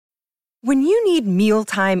When you need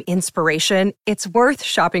mealtime inspiration, it's worth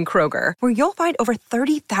shopping Kroger, where you'll find over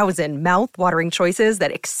 30,000 mouth-watering choices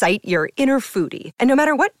that excite your inner foodie. And no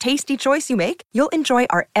matter what tasty choice you make, you'll enjoy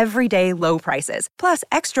our everyday low prices, plus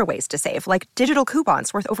extra ways to save, like digital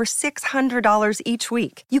coupons worth over $600 each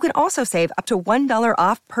week. You can also save up to $1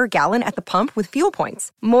 off per gallon at the pump with fuel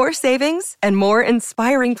points. More savings and more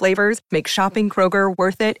inspiring flavors make shopping Kroger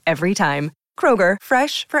worth it every time. Kroger,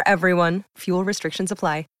 fresh for everyone. Fuel restrictions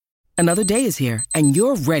apply. Another day is here, and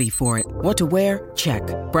you're ready for it. What to wear? Check.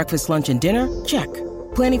 Breakfast, lunch, and dinner? Check.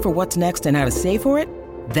 Planning for what's next and how to save for it?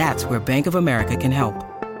 That's where Bank of America can help.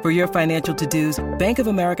 For your financial to-dos, Bank of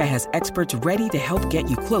America has experts ready to help get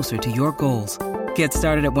you closer to your goals. Get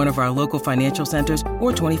started at one of our local financial centers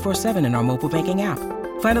or 24/7 in our mobile banking app.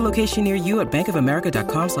 Find a location near you at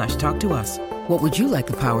bankofamerica.com/talktous. What would you like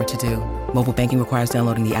the power to do? Mobile banking requires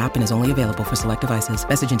downloading the app and is only available for select devices.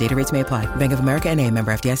 Message and data rates may apply. Bank of America N.A.,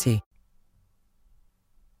 member FDIC.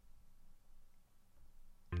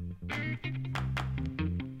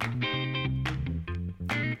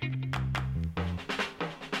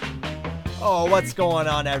 Oh, what's going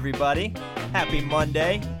on, everybody? Happy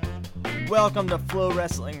Monday. Welcome to Flow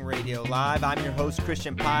Wrestling Radio Live. I'm your host,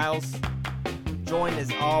 Christian Piles, joined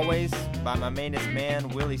as always by my mainest man,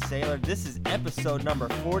 Willie Saylor. This is episode number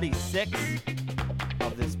 46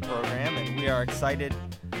 of this program, and we are excited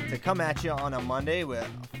to come at you on a Monday with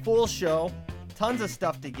a full show, tons of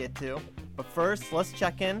stuff to get to. But first, let's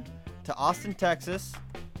check in to Austin, Texas,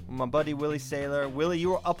 with my buddy Willie Saylor. Willie, you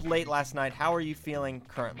were up late last night. How are you feeling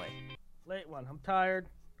currently? Late one. I'm tired.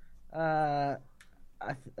 My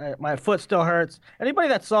foot still hurts. Anybody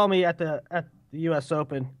that saw me at the U.S.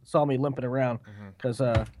 Open saw me limping around because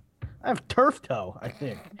I have turf toe, I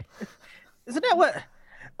think. Isn't that what?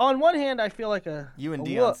 On one hand, I feel like you and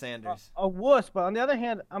Deion Sanders a wuss, but on the other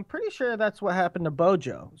hand, I'm pretty sure that's what happened to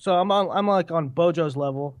Bojo. So I'm like on Bojo's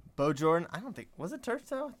level. Bo Jordan? I don't think was it turf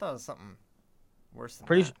toe. I thought it was something worse than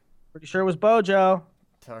Pretty sure it was Bojo.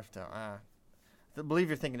 Turf toe. I believe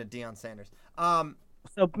you're thinking of Deion Sanders. So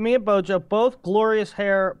me and Bojo, both glorious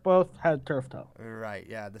hair, both had turf toe. Right,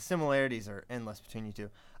 yeah. The similarities are endless between you two.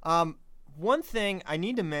 One thing I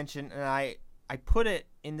need to mention, and I put it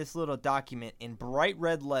in this little document in bright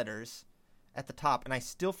red letters at the top, and I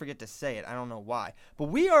still forget to say it. I don't know why. But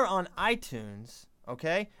we are on iTunes,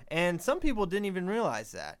 okay? And some people didn't even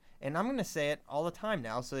realize that. And I'm going to say it all the time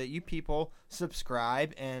now so that you people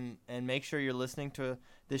subscribe and make sure you're listening to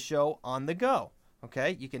this show on the go.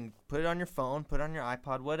 Okay, you can put it on your phone, put it on your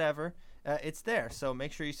iPod, whatever. It's there. So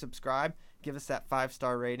make sure you subscribe. Give us that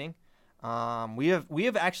 5-star rating. We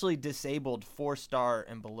have actually disabled 4-star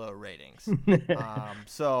and below ratings.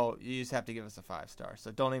 So you just have to give us a 5-star.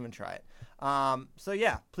 So don't even try it. So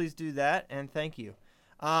yeah, please do that, and thank you.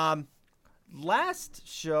 Last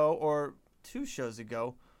show or 2 shows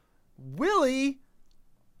ago, Willie.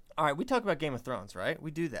 All right, we talk about Game of Thrones, right?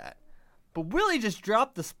 We do that. But Willie just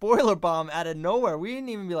dropped the spoiler bomb out of nowhere. We didn't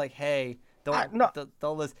even be like, "Hey, don't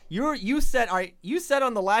listen." You said, all right. You said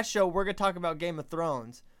on the last show we're gonna talk about Game of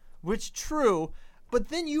Thrones, which true. But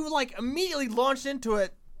then you like immediately launched into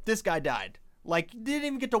it. This guy died. Like you didn't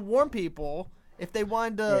even get to warn people if they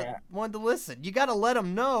wanted to listen. You got to let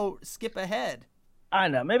them know. Skip ahead. I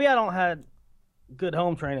know. Maybe I don't have good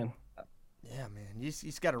home training. Yeah, man. You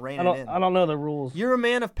just got to rein it in. I don't know the rules. You're a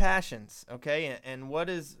man of passions, okay? And what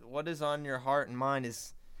is on your heart and mind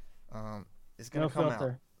is going to come filter.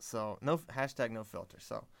 out. So no filter.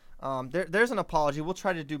 So there's an apology. We'll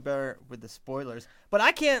try to do better with the spoilers. But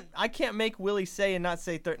I can't make Willie say and not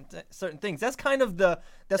say certain things. That's kind of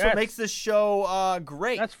what makes this show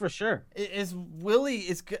great. That's for sure.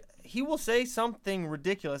 He will say something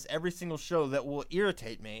ridiculous every single show that will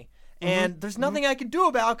irritate me. And there's nothing I can do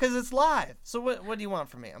about because it's live. So what do you want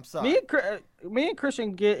from me? I'm sorry. Me and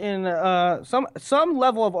Christian get in some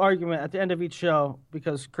level of argument at the end of each show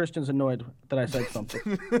because Christian's annoyed that I said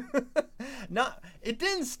something. No, it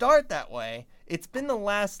didn't start that way. It's been the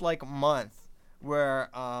last month where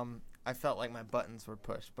I felt like my buttons were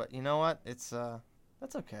pushed. But you know what? It's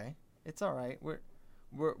that's okay. It's all right. We're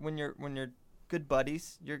when you're good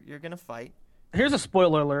buddies, you're gonna fight. Here's a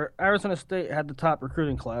spoiler alert. Arizona State had the top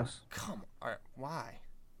recruiting class. Come on. Why?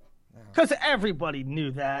 Because everybody knew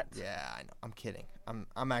that. Yeah, I know. I'm kidding.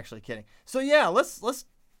 I'm actually kidding. So yeah, let's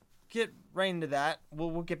get right into that.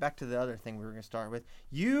 We'll get back to the other thing we were gonna start with.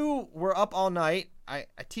 You were up all night. I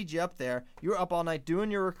teed you up there. You were up all night doing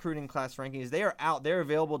your recruiting class rankings. They are out. They're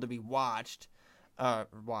available to be watched. I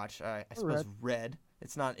suppose read.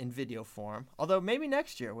 It's not in video form. Although maybe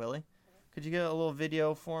next year, Willie, could you get a little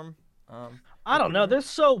video form? I don't know. They're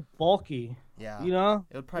so bulky. Yeah. You know?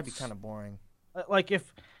 It would probably be kind of boring. Like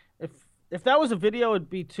if if that was a video, it'd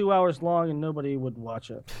be 2 hours long and nobody would watch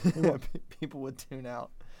it. People would tune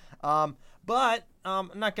out. But I'm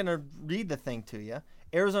not going to read the thing to you.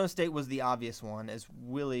 Arizona State was the obvious one, as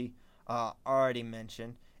Willie already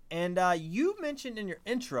mentioned. And you mentioned in your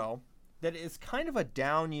intro that it's kind of a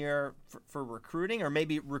down year for recruiting, or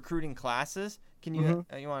maybe recruiting classes. Can you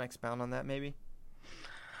you want to expound on that maybe?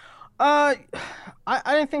 I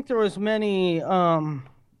didn't think there was many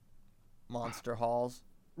Monster hauls.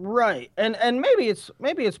 right. And maybe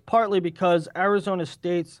it's partly because Arizona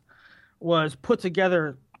State's was put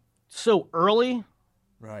together so early.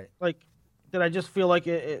 Right. Like that I just feel like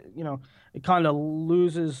it kind of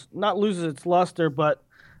loses its luster, but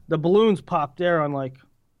the balloons popped there on like,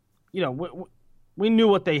 we knew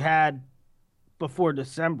what they had before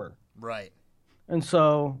December. Right. And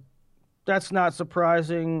so that's not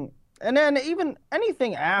surprising. And then even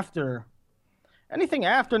anything after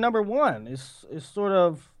number one is sort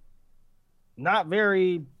of not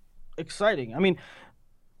very exciting. I mean,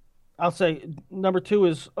 I'll say number two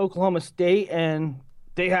is Oklahoma State, and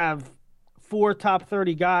they have 4 top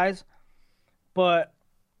 30 guys, but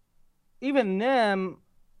even them,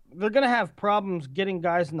 they're going to have problems getting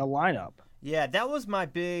guys in the lineup. Yeah, that was my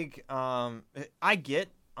big I get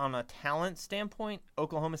on a talent standpoint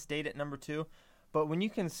Oklahoma State at number 2, but when you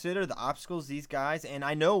consider the obstacles these guys, and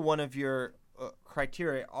I know one of your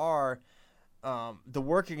criteria are the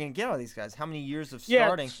work you're going to get out of these guys, how many years of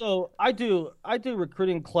starting. Yeah, so I do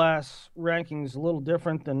recruiting class rankings a little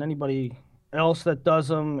different than anybody else that does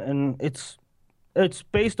them, and it's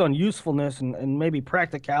based on usefulness and maybe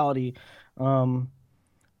practicality.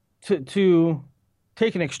 To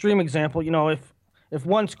take an extreme example, if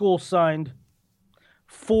one school signed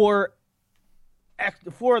 4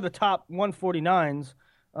 of the top 149s,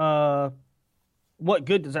 what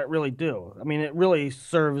good does that really do? I mean, it really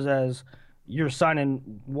serves as you're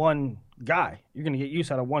signing one guy. You're going to get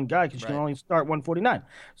use out of one guy because you can only start 149.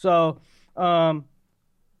 So I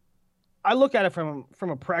look at it from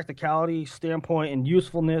a practicality standpoint and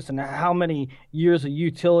usefulness and how many years of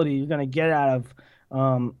utility you're going to get out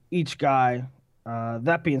of each guy.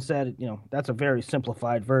 That being said, that's a very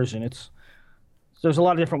simplified version. There's a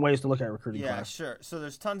lot of different ways to look at recruiting class. Yeah, sure. So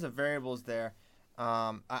there's tons of variables there.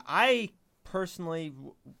 I personally,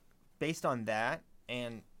 based on that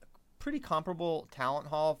and pretty comparable talent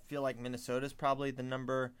haul, feel like Minnesota's probably the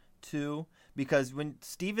number 2, because when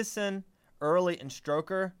Stevenson, Early, and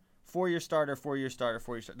Stroker, 4-year starter, 4-year starter,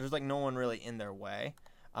 4-year starter, there's like no one really in their way.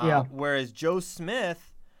 Whereas Joe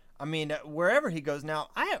Smith, I mean, wherever he goes now,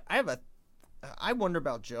 I wonder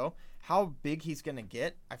about Joe, how big he's going to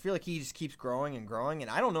get. I feel like he just keeps growing and growing, and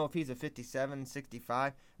I don't know if he's a 57,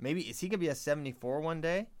 65. Maybe is he going to be a 74 one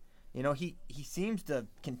day? He seems to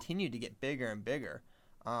continue to get bigger and bigger.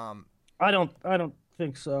 I don't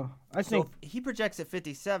think so. I think if he projects at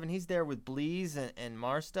 57. He's there with Blees and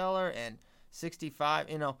Marsteller, and 65.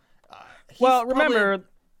 Well, remember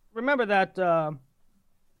that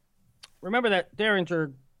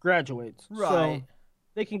Derringer graduates, right? So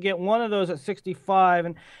they can get one of those at 65,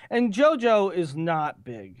 and JoJo is not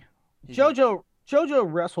big. JoJo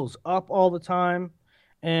wrestles up all the time,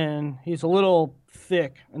 and he's a little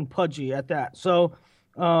thick and pudgy at that. So,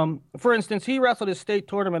 for instance, he wrestled his state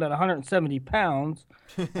tournament at 170 pounds.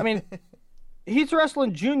 I mean, he's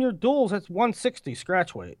wrestling junior duels at 160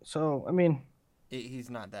 scratch weight. So, I mean, he's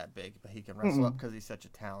not that big, but he can wrestle up because he's such a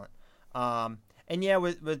talent. And yeah,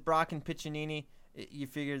 with Brock and Piccinini, you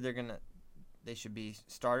figure they should be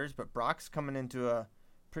starters, but Brock's coming into a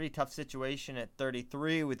pretty tough situation at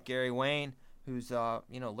 33 with Gary Wayne, who's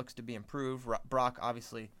looks to be improved. Brock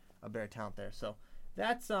obviously a better talent there, so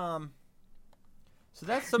that's some.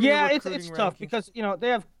 Yeah, it's tough because they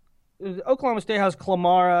have Oklahoma State has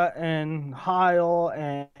Clamara and Heil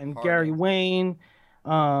and Gary Wayne,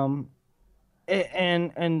 and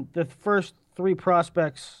the first 3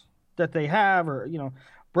 prospects that they have are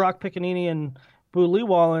Brock Piccinini and Boo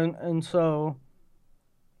Lewall, and so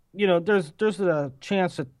there's a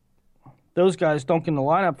chance that those guys don't get in the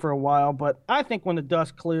lineup for a while. But I think when the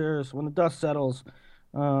dust clears, when the dust settles,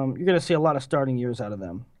 you're going to see a lot of starting years out of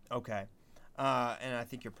them. Okay, and I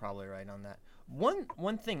think you're probably right on that.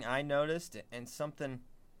 One thing I noticed, and something,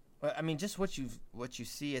 I mean, just what you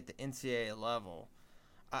see at the NCAA level,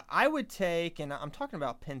 I would take, and I'm talking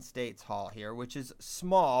about Penn State's haul here, which is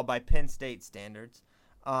small by Penn State standards.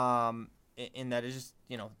 In that it's just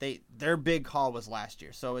their big haul was last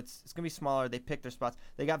year, so it's gonna be smaller. They picked their spots.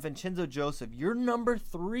 They got Vincenzo Joseph. You're number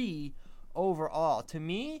 3 overall. To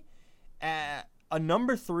me, a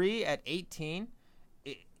number 3 at 18,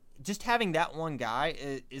 just having that one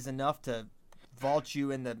guy is enough to vault you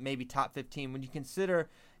in the maybe top 15. When you consider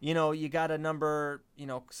you got a number,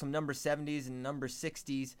 some number 70s and number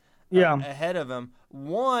 60s ahead of him.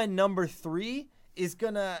 Number 3 is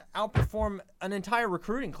going to outperform an entire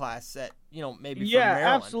recruiting class at, maybe from Maryland.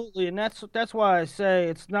 Yeah, absolutely. And that's why I say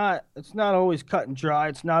it's not always cut and dry.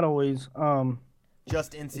 It's not always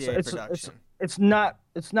just NCAA production. It's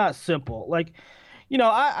not simple. Like,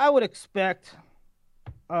 I would expect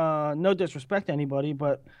no disrespect to anybody,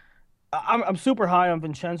 but I'm super high on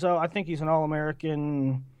Vincenzo. I think he's an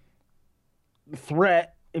All-American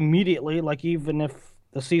threat immediately, like even if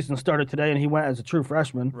the season started today and he went as a true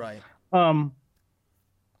freshman. Right.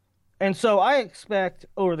 And so I expect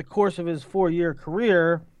over the course of his 4-year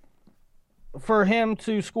career for him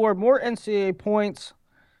to score more NCAA points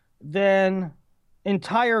than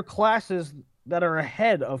entire classes that are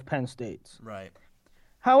ahead of Penn State's. Right.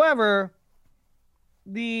 However,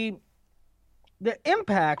 the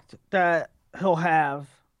impact that he'll have,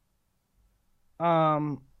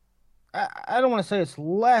 I don't want to say it's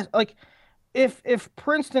less. Like, if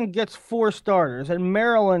Princeton gets 4 starters and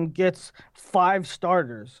Maryland gets 5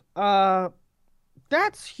 starters,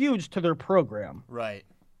 that's huge to their program. Right.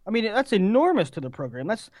 I mean, that's enormous to the program.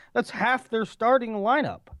 That's half their starting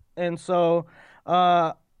lineup, and so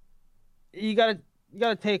you got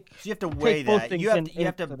to take. So you have to weigh that. You have to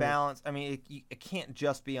into balance. I mean, it can't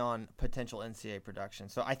just be on potential NCAA production.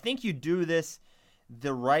 So I think you do this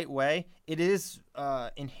the right way. It is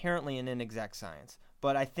inherently an inexact science,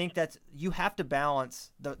 but I think you have to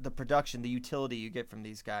balance the production, the utility you get from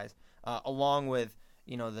these guys, along with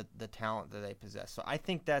the talent that they possess. So I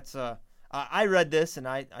think that's. I read this and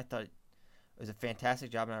I thought it was a fantastic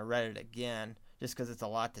job, and I read it again just because it's a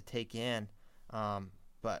lot to take in.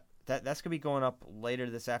 But that's going to be going up later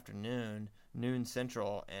this afternoon, noon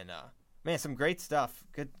Central, and man, some great stuff.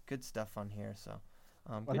 Good stuff on here. So,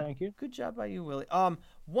 thank you. Good job by you, Willie.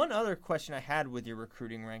 One other question I had with your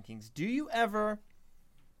recruiting rankings: do you ever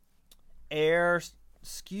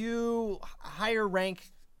skew higher ranked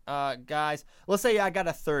guys? Let's say I got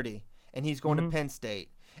a 30, and he's going to Penn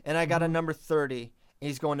State, and I got a number 30, and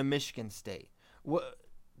he's going to Michigan State.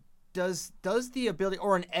 Does the ability,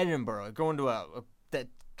 or an Edinboro going to that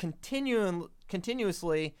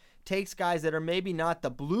continuously takes guys that are maybe not the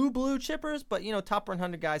blue chippers, but top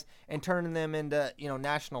 100 guys, and turning them into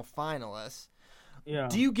national finalists? Yeah.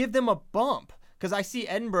 Do you give them a bump? Because I see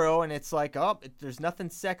Edinboro, and it's like, there's nothing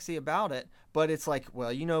sexy about it, but it's like,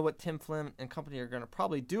 well, what Tim Flynn and company are going to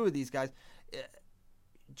probably do with these guys.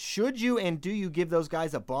 Should you and do you give those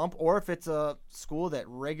guys a bump? Or if it's a school that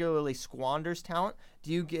regularly squanders talent,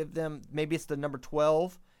 do you give them, maybe it's the number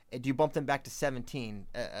 12, and do you bump them back to 17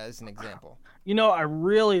 as an example? I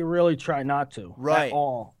really, really try not to. Right. At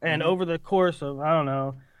all. And over the course of, I don't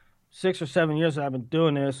know, 6 or 7 years that I've been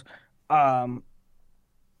doing this, I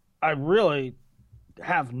really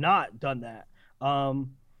have not done that.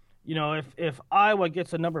 If Iowa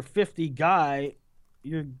gets a number 50 guy,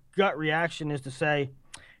 your gut reaction is to say,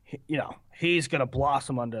 he's going to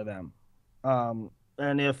blossom under them.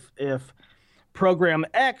 And if program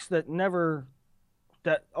X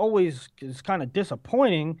that always is kind of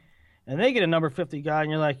disappointing, and they get a number 50 guy, and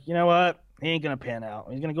you're like, you know what? He ain't going to pan out.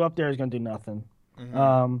 He's going to go up there. He's going to do nothing.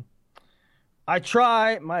 I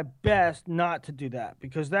try my best not to do that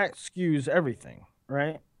because that skews everything,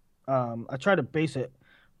 right? I try to base it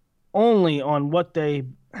only on what they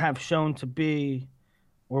have shown to be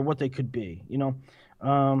or what they could be,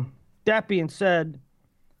 That being said,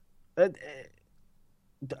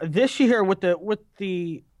 this year with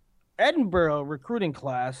the Edinboro recruiting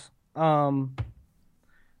class, I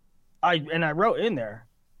wrote in there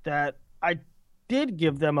that I did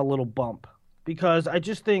give them a little bump because I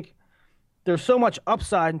just think there's so much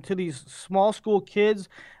upside to these small school kids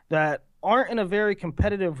that aren't in a very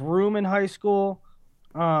competitive room in high school.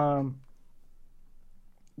 They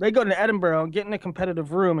go to Edinboro and get in a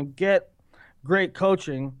competitive room and get great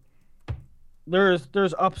coaching. There's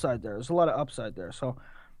upside there. There's a lot of upside there. So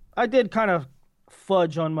I did kind of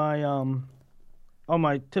fudge on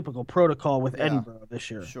my typical protocol with Edinboro this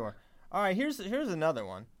year. Sure. All right, here's another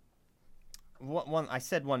one. One I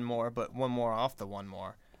said one more, but one more off the one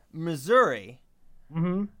more. Missouri.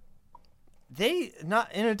 Mm-hmm. They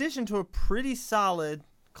not in addition to a pretty solid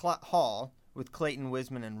haul with Clayton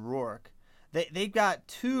Wisman and Rourke, they've got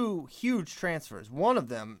 2 huge transfers. One of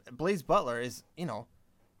them, Blaze Butler, is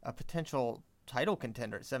a potential title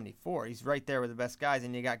contender at 74. He's right there with the best guys,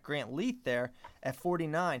 and you got Grant Leith there at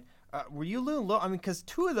 49. Were you a little low? I mean, because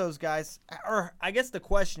 2 of those guys, or I guess the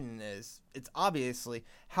question is, it's obviously,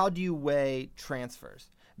 how do you weigh transfers?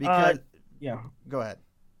 Because yeah, go ahead.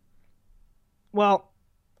 Well,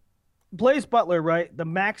 Blaze Butler, right? The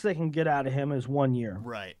max they can get out of him is 1 year.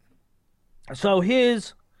 Right. So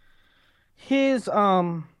his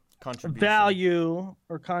Contribution. value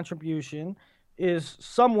or contribution is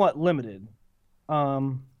somewhat limited.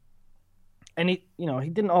 And he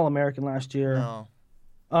didn't All-American last year.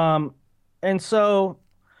 No. And so,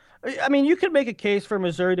 I mean, you could make a case for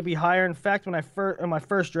Missouri to be higher. In fact, in my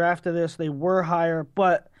first draft of this, they were higher.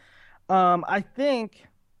 But I think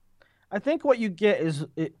what you get is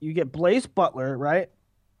you get Blaze Butler, right?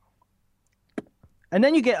 And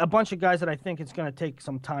then you get a bunch of guys that I think it's going to take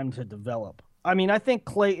some time to develop. I mean, I think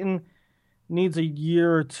Clayton needs a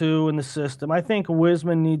year or two in the system. I think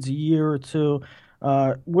Wiseman needs a year or two.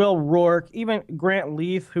 Will Rourke, even Grant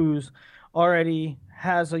Leaf, who's already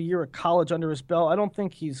has a year of college under his belt. I don't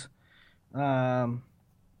think he's a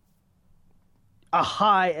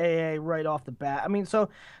high AA right off the bat. I mean, so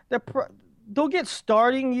they'll get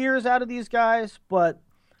starting years out of these guys, but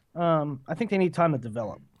I think they need time to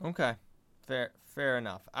develop. Okay. Fair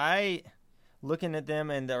enough. Looking at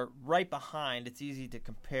them, and they're right behind. It's easy to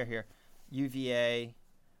compare here. UVA,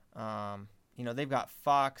 they've got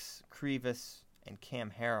Fox, Krivas, and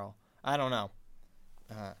Cam Harrell. I don't know.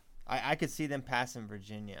 I could see them passing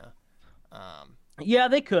Virginia. Yeah,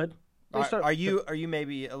 they could. Are you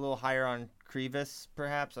maybe a little higher on Krivas,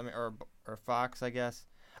 perhaps? I mean, or Fox, I guess.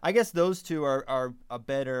 I guess those two are a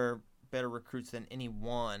better recruits than any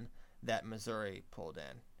one that Missouri pulled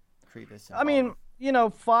in. Krivas. I mean,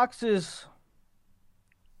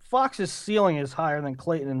 Fox's ceiling is higher than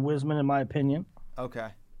Clayton and Wiseman, in my opinion. Okay.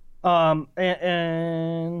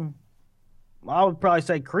 And I would probably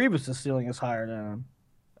say Krivas' ceiling is higher than him.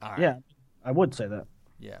 All right. Yeah, I would say that.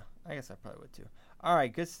 Yeah, I guess I probably would too. All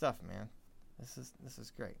right, good stuff, man. This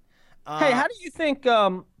is great. Hey, how do you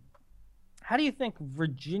think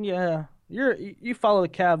Virginia? You follow the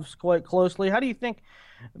Cavs quite closely. How do you think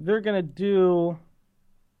they're gonna do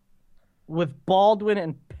with Baldwin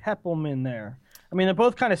and Peppelman there? I mean, they're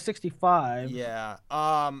both kind of 65. Yeah.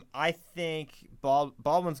 I think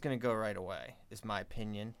Baldwin's gonna go right away, is my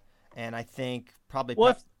opinion, and I think probably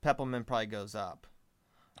Peppelman probably goes up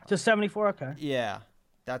to 74. Okay. Yeah,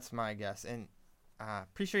 that's my guess, and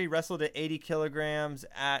pretty sure he wrestled at 80 kilograms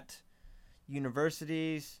at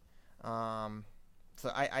universities. So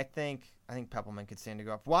I think Peppelman could stand to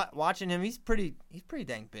go up. Watching him, he's pretty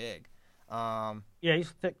dang big. Yeah, he's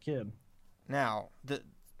a thick kid. Now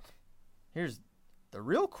here's the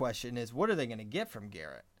real question: is what are they going to get from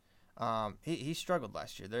Garrett? He struggled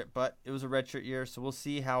last year, but it was a redshirt year, so we'll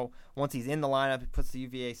see how once he's in the lineup, he puts the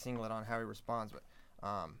UVA singlet on, how he responds. But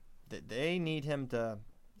they need him to.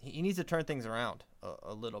 He needs to turn things around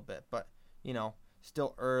a little bit, but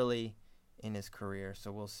still early in his career,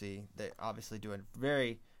 so we'll see. They obviously do a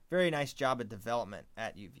very, very nice job at development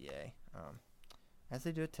at UVA, as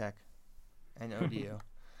they do at Tech and ODU.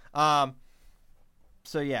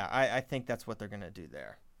 So yeah, I think that's what they're gonna do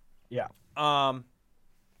there. Yeah.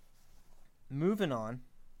 Moving on,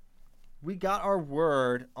 we got our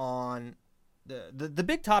word on the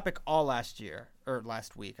big topic all last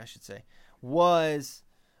week, I should say, was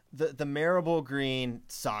the Marable Green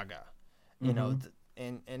saga. You know,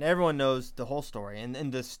 and everyone knows the whole story.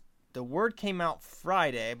 And the word came out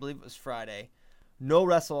Friday, I believe it was Friday. No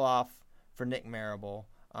wrestle off for Nick Marable.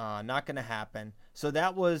 Not going to happen. So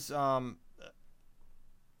that was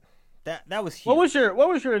that was huge. What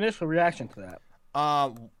was your initial reaction to that?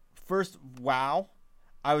 First, wow.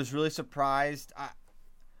 I was really surprised.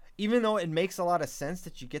 Even though it makes a lot of sense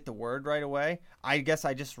that you get the word right away, I guess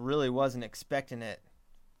I just really wasn't expecting it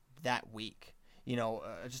that week.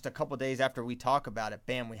 Just a couple days after we talk about it,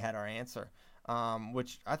 bam, we had our answer,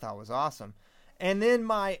 which I thought was awesome. And then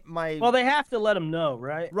my well, they have to let them know,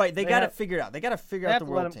 right? Right, they got to figure it out. They got to figure out the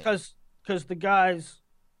world team because the guys.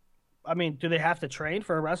 I mean, do they have to train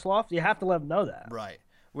for a wrestle off? You have to let them know that, right?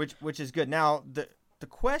 Which is good. Now the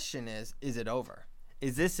question is it over?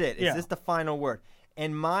 Is this it? Is this the final word?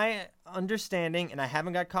 And my understanding, and I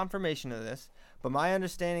haven't got confirmation of this, but my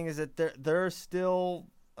understanding is that there's still.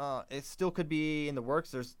 It still could be in the works.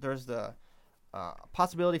 There's the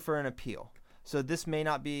possibility for an appeal. So this may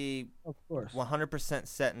not be 100%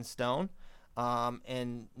 set in stone.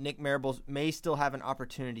 And Nick Marable may still have an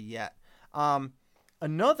opportunity yet.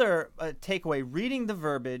 Another takeaway, reading the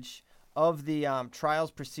verbiage of the trials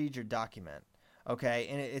procedure document, okay,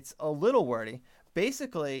 and it's a little wordy.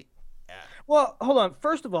 Basically... Well, hold on.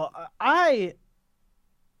 First of all, aren't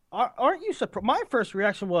you surprised? My first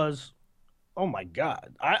reaction was... Oh my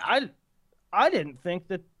God! I didn't think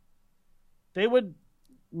that they would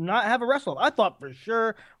not have a wrestle off. I thought for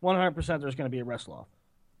sure 100% there's going to be a wrestle off.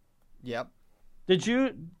 Yep. Did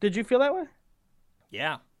you feel that way?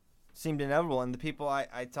 Yeah. seemed inevitable. And the people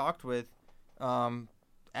I talked with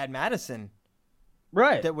at Madison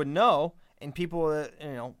Right. that would know, and people that,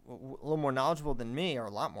 a little more knowledgeable than me, or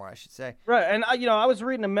a lot more, I should say. Right. And, I was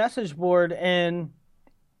reading a message board, and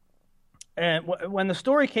when the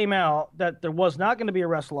story came out that there was not going to be a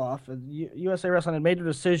wrestle-off, USA Wrestling had made a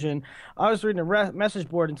decision, I was reading a message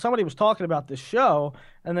board, and somebody was talking about this show,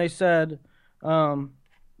 and they said,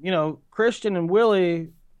 Christian and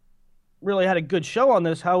Willie really had a good show on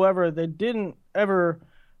this. However, they didn't ever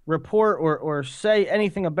report or say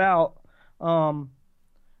anything about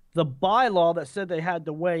the bylaw that said they had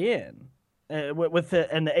to weigh in with the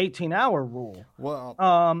 18-hour rule. Well,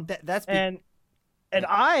 and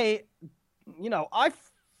I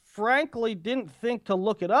frankly didn't think to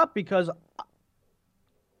look it up, because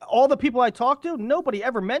all the people I talked to, nobody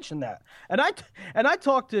ever mentioned that, and I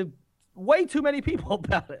talked to way too many people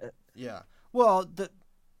about it. Yeah. Well,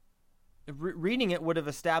 reading it would have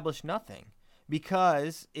established nothing,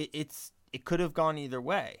 because it could have gone either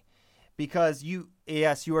way. Because you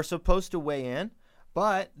are supposed to weigh in,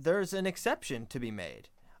 but there's an exception to be made.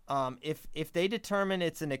 If they determine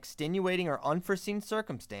it's an extenuating or unforeseen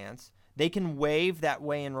circumstance, they can waive that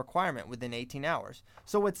weigh-in requirement within 18 hours.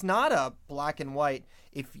 So it's not a black and white.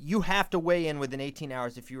 If you have to weigh in within 18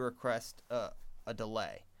 hours if you request a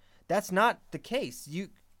delay, that's not the case.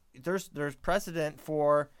 There's precedent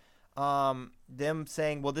for them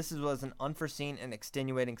saying, well, this was an unforeseen and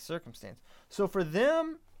extenuating circumstance. So for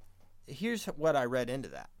them, here's what I read into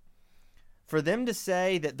that. For them to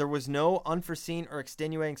say that there was no unforeseen or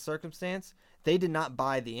extenuating circumstance, they did not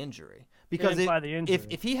buy the injury. Because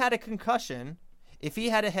if he had a concussion, if he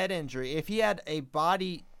had a head injury, if he had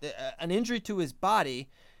an injury to his body,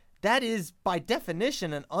 that is by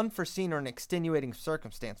definition an unforeseen or an extenuating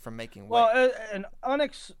circumstance from making weight. Well, an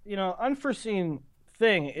unforeseen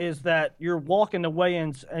thing is that you're walking the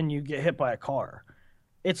weigh-ins and you get hit by a car.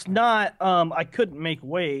 It's not I couldn't make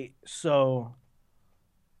weight, so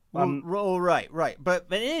right. But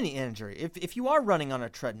any injury, if you are running on a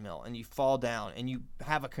treadmill and you fall down and you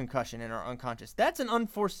have a concussion and are unconscious, that's an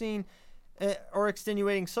unforeseen or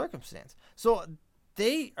extenuating circumstance. So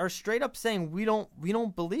they are straight up saying we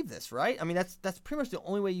don't believe this, right? I mean, that's pretty much the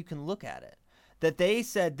only way you can look at it. That they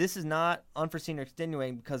said this is not unforeseen or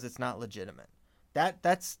extenuating because it's not legitimate.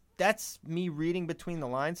 That's me reading between the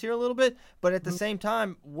lines here a little bit, but at the same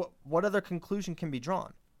time, what other conclusion can be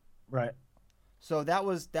drawn? Right. So that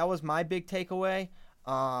was my big takeaway,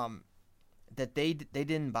 that they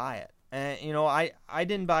didn't buy it, and I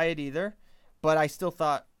didn't buy it either, but I still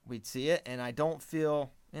thought we'd see it, and I don't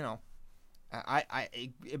feel it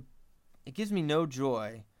gives me no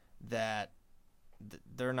joy that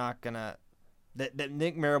they're not gonna that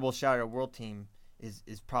Nick Marable shouted World Team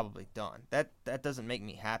is probably done. That doesn't make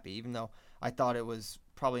me happy, even though I thought it was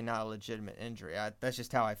probably not a legitimate injury. That's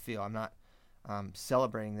just how I feel. I'm not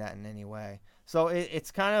celebrating that in any way. So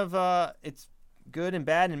it's kind of it's good and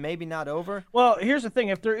bad and maybe not over. Well, here's the thing.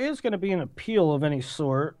 If there is going to be an appeal of any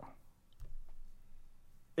sort,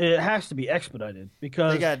 it has to be expedited,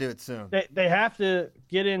 because they got to do it soon. They have to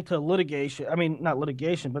get into litigation. I mean, not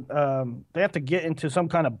litigation, but they have to get into some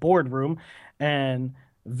kind of boardroom and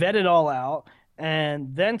vet it all out,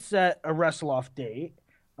 and then set a wrestle-off date.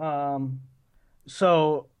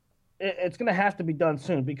 So it's going to have to be done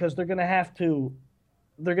soon, because they're going to have to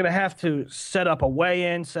set up a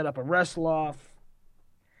weigh-in, set up a wrestle-off,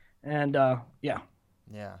 and yeah.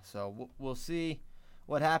 Yeah, so we'll see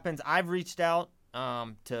what happens. I've reached out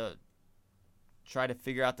to try to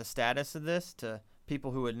figure out the status of this to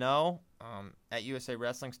people who would know at USA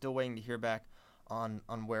Wrestling. Still waiting to hear back on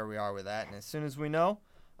where we are with that, and as soon as we know,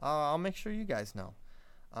 I'll make sure you guys know.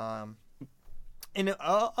 And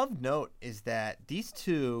of note is that these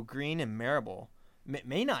two, Green and Marable,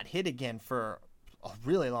 may not hit again for a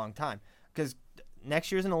really long time, because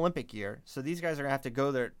next year's an Olympic year, so these guys are gonna have to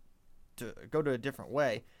go to a different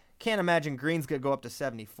way. Can't imagine Green's gonna go up to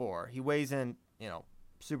 74. He weighs in,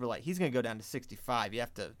 super light. He's gonna go down to 65. You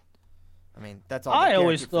have to. I mean, that's all. I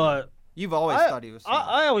always thought. You've always thought he was.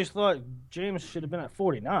 I always thought James should have been at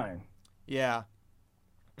 49. Yeah,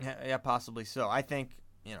 possibly so. I think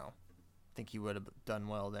he would have done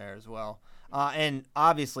well there as well. And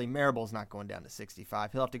obviously, Marable's not going down to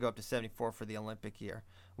 65. He'll have to go up to 74 for the Olympic year,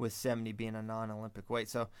 with 70 being a non-Olympic weight.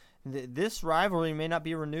 So this rivalry may not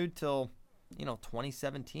be renewed till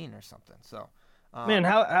 2017 or something. So, man,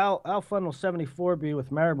 how fun will 74 be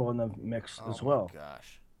with Marable in the mix as well? Oh my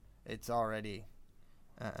gosh, it's already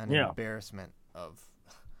an embarrassment of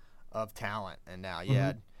talent, and now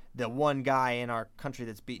the one guy in our country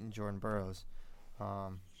that's beaten Jordan Burroughs.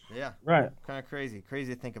 Yeah. Right. Kind of crazy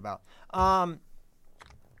to think about.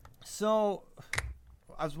 So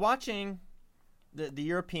I was watching the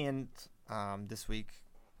Europeans this week.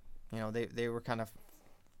 You know, they were kind of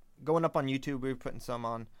going up on YouTube. We were putting some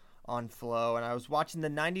on Flow, and I was watching the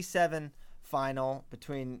 '97 final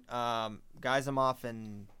between Gazimov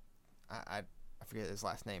and I forget his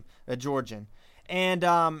last name, a Georgian, and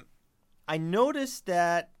I noticed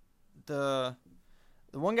that the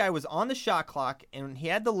one guy was on the shot clock, and he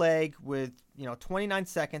had the leg with 29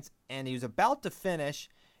 seconds, and he was about to finish,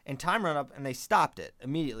 and time run up, and they stopped it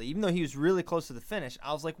immediately, even though he was really close to the finish.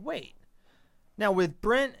 I was like, wait. Now with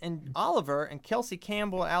Brent and Oliver and Kelsey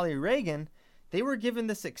Campbell and Ali Reagan, they were given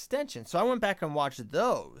this extension, so I went back and watched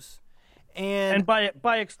those, and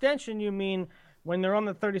by extension you mean when they're on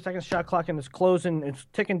the 30-second shot clock and it's closing, it's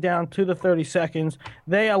ticking down to the 30 seconds,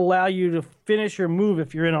 they allow you to finish your move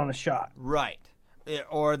if you're in on a shot. Right.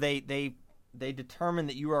 Or they determine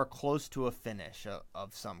that you are close to a finish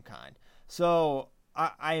of some kind. So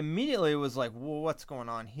I immediately was like, well, what's going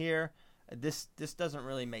on here? This doesn't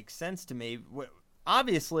really make sense to me.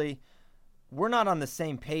 Obviously, we're not on the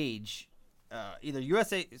same page. Either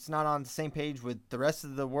USA is not on the same page with the rest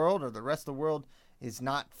of the world, or the rest of the world is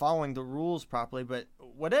not following the rules properly. But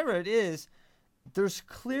whatever it is, there's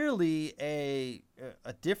clearly a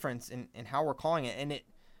difference in how we're calling it. And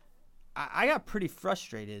I got pretty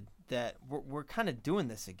frustrated that we're kind of doing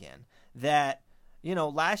this again. That,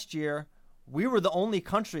 last year we were the only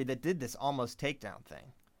country that did this almost takedown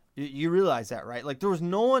thing. You realize that, right? Like, there was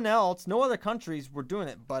no one else, no other countries were doing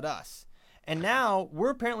it but us. And now we're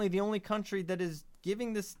apparently the only country that is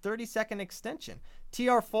giving this 30-second extension.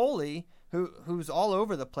 T.R. Foley, who's all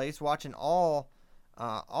over the place watching all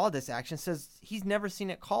this action, says he's never seen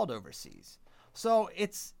it called overseas. So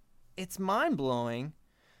it's mind-blowing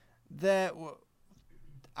that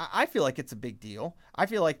I feel like it's a big deal. I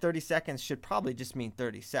feel like 30 seconds should probably just mean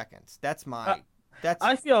 30 seconds. I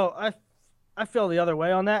feel the other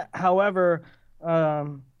way on that. However,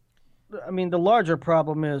 the larger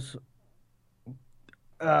problem is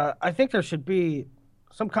I think there should be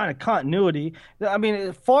some kind of continuity. I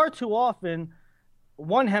mean, far too often,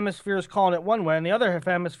 one hemisphere is calling it one way and the other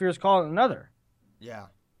hemisphere is calling it another. Yeah.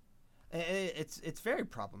 It's very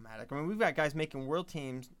problematic. I mean, we've got guys making world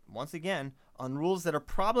teams, once again, on rules that are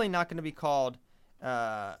probably not going to be called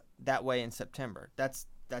that way in September. That's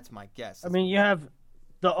my guess. I mean, you have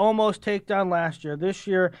the almost takedown last year. This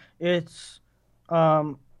year, it's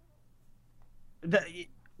the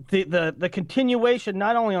continuation,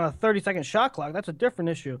 not only on a 30-second shot clock, that's a different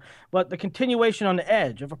issue, but the continuation on the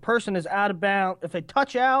edge. If a person is out of bounds, if they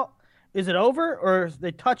touch out, is it over? Or if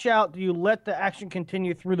they touch out, do you let the action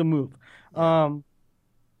continue through the move?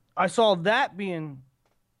 I saw that being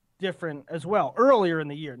different as well earlier in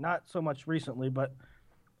the year, not so much recently, but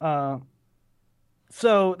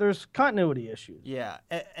so there's continuity issues. Yeah,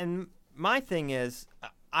 and my thing is,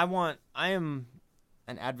 I am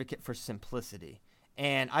an advocate for simplicity.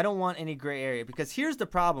 And I don't want any gray area, because here's the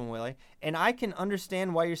problem, Willie, and I can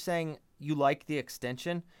understand why you're saying you like the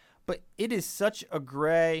extension, but it is such a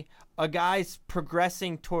gray, a guy's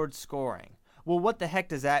progressing towards scoring. Well, what the heck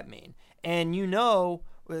does that mean? And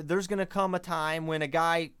there's going to come a time when a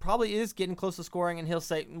guy probably is getting close to scoring, and he'll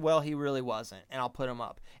say, well, he really wasn't, and I'll put him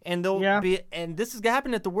up. And and this is going to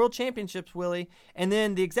happen at the World Championships, Willie, and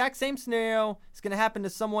then the exact same scenario is going to happen to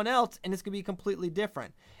someone else, and it's going to be completely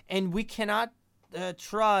different. And we cannot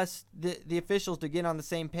trust the officials to get on the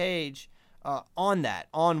same page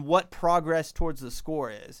on what progress towards the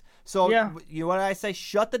score is. So, you know what I say?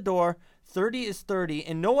 Shut the door. 30 is 30.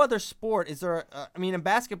 In no other sport is there. In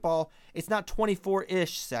basketball, it's not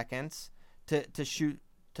 24-ish seconds to shoot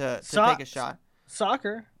to take a shot.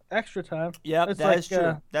 Soccer, extra time. Yeah, that is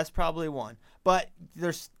true. That's probably one. But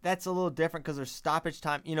that's a little different because there's stoppage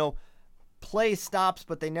time. Play stops,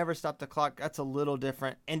 but they never stop the clock. That's a little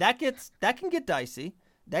different, and that can get dicey.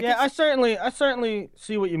 I certainly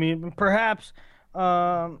see what you mean. Perhaps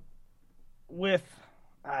with,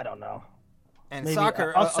 I don't know. And maybe,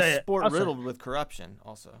 soccer, a sport riddled with corruption,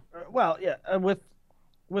 also. Well, yeah, with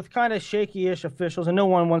kind of shaky-ish officials, and no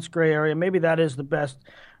one wants gray area. Maybe that is the best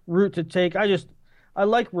route to take. I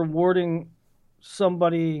like rewarding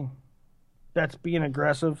somebody that's being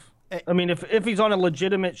aggressive. I mean, if he's on a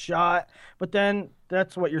legitimate shot, but then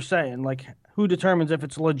that's what you're saying. Like, who determines if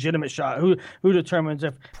it's a legitimate shot? Who determines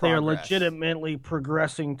if they are legitimately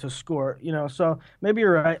progressing to score? So maybe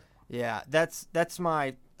you're right. Yeah, that's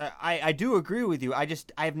my. I do agree with you. I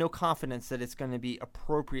have no confidence that it's going to be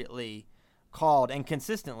appropriately called and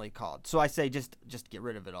consistently called. So I say just get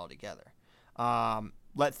rid of it altogether.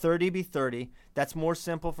 Let 30 be 30. That's more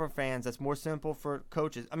simple for fans. That's more simple for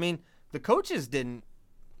coaches. I mean, the coaches didn't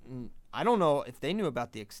I don't know if they knew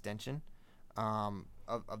about the extension of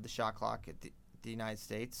the shot clock at the United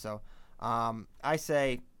States. So I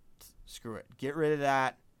say, screw it. Get rid of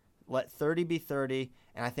that. Let 30 be 30,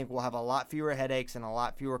 and I think we'll have a lot fewer headaches and a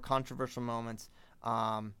lot fewer controversial moments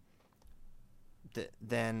than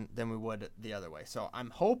we would the other way. So I'm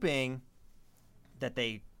hoping that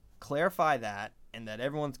they clarify that and that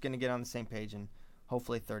everyone's going to get on the same page, and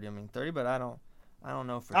hopefully 30. I mean 30, but I don't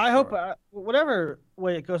know for sure. I hope whatever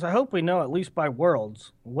way it goes, I hope we know at least by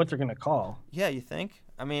Worlds what they're going to call. Yeah, you think?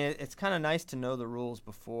 I mean, it's kind of nice to know the rules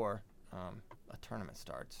before a tournament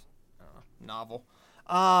starts. Novel.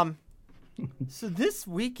 So this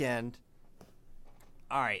weekend,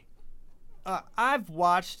 all right, I've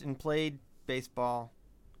watched and played baseball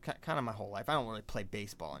kind of my whole life. I don't really play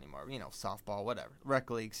baseball anymore. Softball, whatever, rec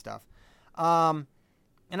league stuff. And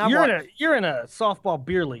you're in a softball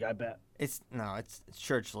beer league, I bet. It's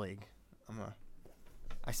church league.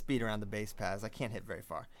 I speed around the base paths. I can't hit very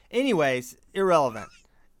far. Anyways, irrelevant.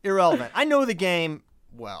 I know the game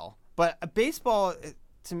well, but baseball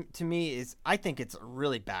to me I think it's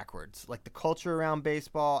really backwards. Like the culture around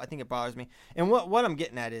baseball, I think it bothers me. And what I'm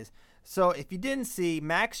getting at is, so if you didn't see,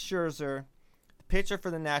 Max Scherzer, the pitcher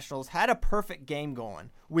for the Nationals, had a perfect game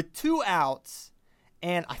going with 2 outs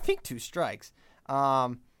and I think 2 strikes.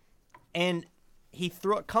 And he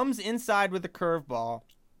comes inside with a curveball,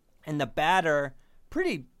 and the batter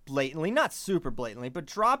pretty blatantly, not super blatantly, but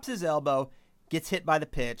drops his elbow, gets hit by the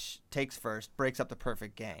pitch, takes first, breaks up the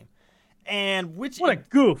perfect game. And what a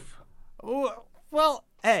goof. Well,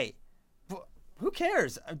 hey, who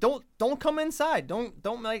cares? Don't come inside. Don't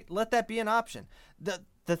let that be an option.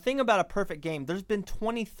 The thing about a perfect game, there's been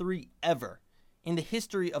 23 ever in the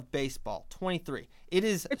history of baseball. 23.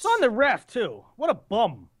 It's on the ref too. What a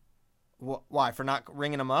bum. Why? For not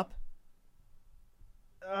ringing him up?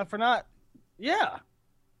 Yeah.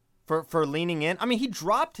 For leaning in? I mean, he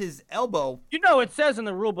dropped his elbow. It says in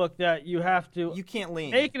the rule book that you can't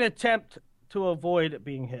lean. Make an attempt to avoid it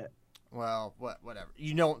being hit. Well, whatever.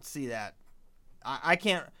 You don't see that. I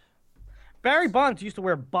can't. Barry Bonds used to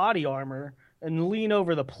wear body armor and lean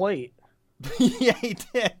over the plate. Yeah, he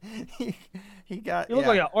did. He looked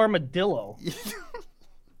like an armadillo.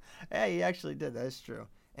 Yeah, he actually did. That's true.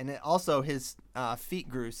 And also his feet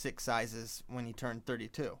grew 6 sizes when he turned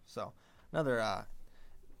 32. So another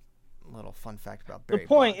little fun fact about Barry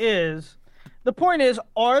Bonds. The point is,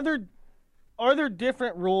 are there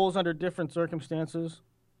different rules under different circumstances?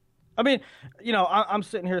 I mean, I'm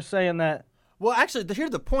sitting here saying that. Well, actually, here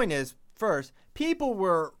the point is, first, people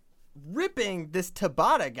were ripping this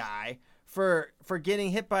Tabata guy for getting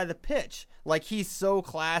hit by the pitch. Like he's so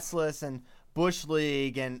classless and Bush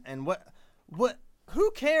League and what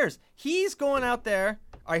who cares? He's going out there.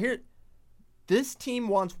 All right, here, this team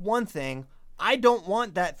wants one thing. I don't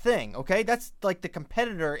want that thing, okay? That's like the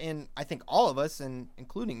competitor in, I think, all of us, and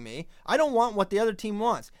including me. I don't want what the other team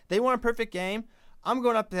wants. They want a perfect game. I'm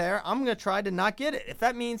going up there. I'm going to try to not get it. If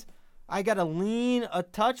that means I got to lean a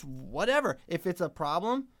touch, whatever. If it's a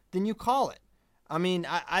problem, then you call it. I mean,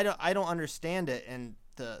 I don't understand it, and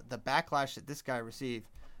the backlash that this guy received,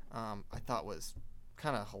 I thought was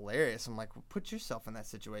kind of hilarious. I'm like, put yourself in that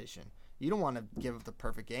situation. You don't want to give up the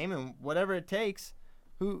perfect game, and whatever it takes,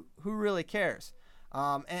 who really cares?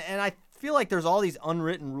 And I feel like there's all these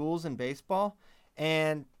unwritten rules in baseball,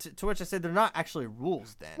 and to which I said they're not actually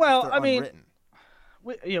rules then. Well, I mean,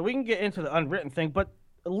 unwritten. We can get into the unwritten thing, but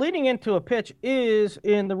leaning into a pitch is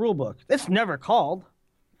in the rule book. It's never called.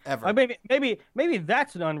 Ever. Maybe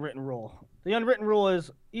that's an unwritten rule. The unwritten rule is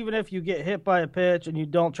even if you get hit by a pitch and you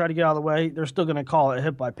don't try to get out of the way, they're still going to call it a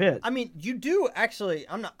hit by pitch. I mean, you do actually.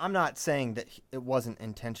 I'm not saying that it wasn't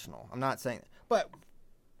intentional. I'm not saying that. But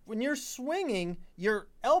when you're swinging, your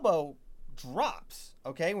elbow drops.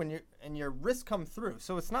 Okay, and your wrist come through.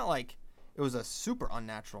 So it's not like it was a super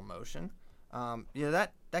unnatural motion.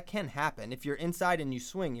 That can happen. If you're inside and you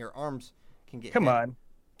swing, your arms can get. Come hit. on.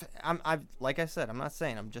 I've like I said, I'm not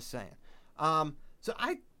saying. I'm just saying.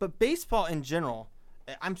 But baseball in general,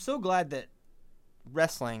 I'm so glad that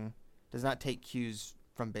wrestling does not take cues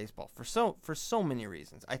from baseball for so many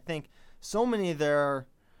reasons. I think so many of their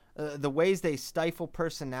the ways they stifle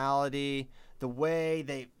personality, the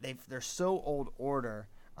way they're so old order,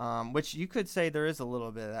 which you could say there is a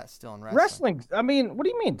little bit of that still in wrestling. Wrestling. I mean, what do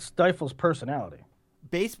you mean stifles personality?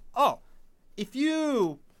 If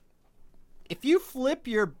you flip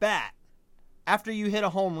your bat after you hit a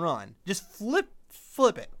home run, just flip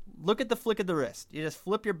it. Look at the flick of the wrist. You just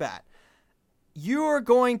flip your bat. You're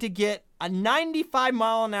going to get a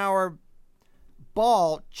 95-mile-an-hour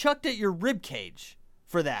ball chucked at your rib cage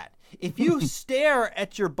for that. If you stare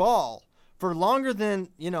at your ball for longer than,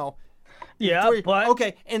 Yeah, but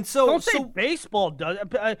okay, and so don't say baseball does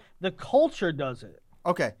it. The culture does it.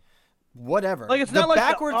 Okay, whatever. Like it's the not like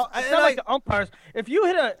backwards. it's not like the umpires. If you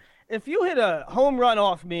hit a home run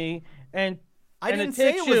off me and I didn't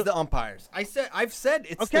say it was the umpires. I've said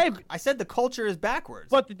it's okay. I said the culture is backwards.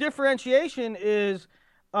 But the differentiation is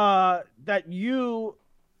that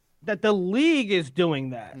the league is doing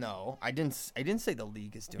that. No, I didn't say the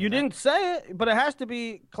league is doing that. You didn't say it, but it has to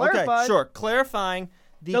be clarified. Okay, sure. Clarifying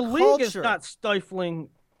the culture. League is not stifling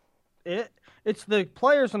it. It's the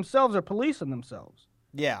players themselves are policing themselves.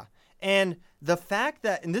 Yeah. And the fact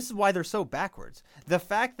that, and this is why they're so backwards, the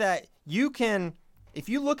fact that you can, if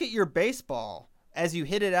you look at your baseball as you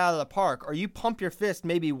hit it out of the park, or you pump your fist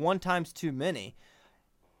maybe one times too many,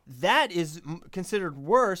 that is considered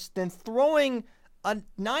worse than throwing a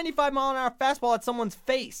 95-mile-an-hour fastball at someone's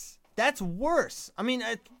face. That's worse. I mean,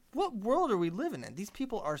 what world are we living in? These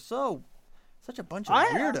people are such a bunch of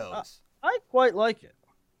weirdos. I quite like it.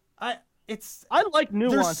 I like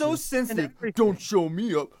nuances. They're so sensitive. Don't show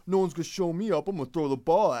me up. No one's gonna show me up. I'm gonna throw the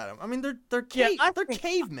ball at them. I mean, they're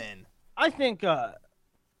cavemen. I think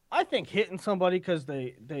hitting somebody because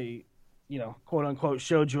they quote unquote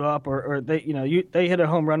showed you up, or they hit a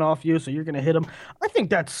home run off you, so you're gonna hit them. I think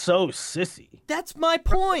that's so sissy. That's my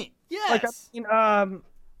point. Yes. I'm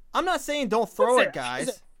not saying don't throw it,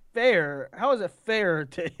 guys. How is it fair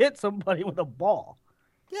to hit somebody with a ball?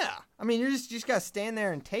 Yeah. I mean, you just gotta stand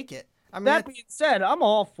there and take it. I mean, that being said, I'm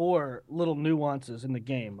all for little nuances in the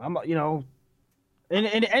game. In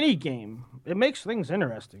any game, it makes things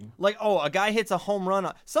interesting. Like, a guy hits a home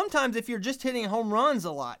run. Sometimes if you're just hitting home runs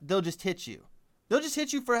a lot, they'll just hit you. They'll just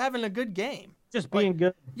hit you for having a good game. Just being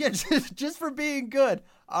good. Yeah, just for being good.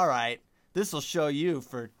 All right, this will show you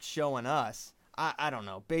for showing us. I don't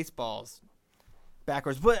know. Baseball's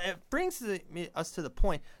backwards. But it brings us to the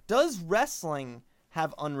point. Does wrestling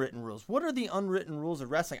have unwritten rules? What are the unwritten rules of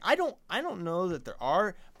wrestling? I don't know that there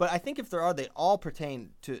are, but I think if there are, they all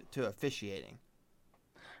pertain to officiating.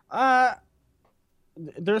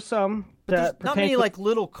 There's some, but there's not many like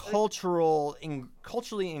little culturally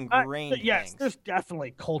ingrained yes, things. There's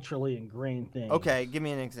definitely culturally ingrained things. Okay, give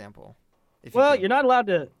me an example. You're not allowed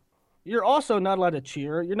to. You're also not allowed to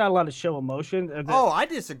cheer. You're not allowed to show emotion. I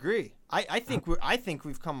disagree. I think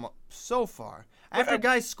we've come so far. After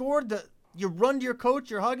guys scored, you run to your coach,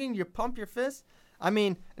 you're hugging, you pump your fist. I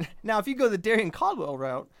mean, now if you go the Darian Caldwell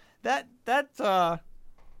route, that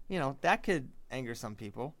could anger some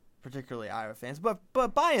people, particularly Iowa fans. But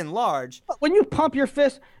by and large, when you pump your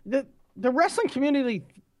fist, the wrestling community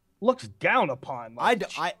looks down upon.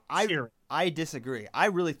 I disagree. I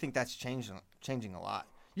really think that's changing a lot.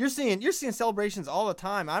 You're seeing celebrations all the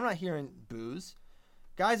time. I'm not hearing boos.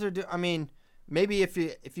 Guys are I mean, maybe if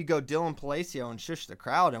you go Dylan Palacio and shush the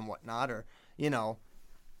crowd and whatnot, or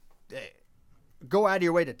go out of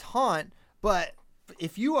your way to taunt, but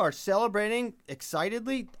if you are celebrating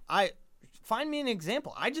excitedly, find me an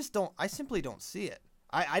example. I simply don't see it.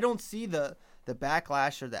 I don't see the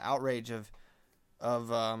backlash or the outrage of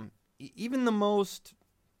even the most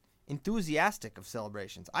enthusiastic of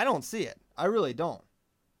celebrations. I don't see it. I really don't.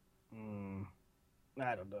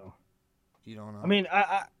 I don't know. You don't know? I mean,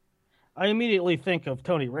 I immediately think of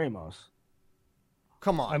Tony Ramos.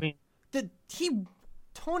 Come on. I mean,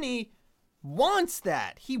 Tony wants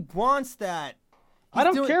that. He wants that. I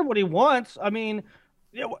don't care what he wants. I mean,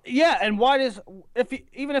 yeah, and why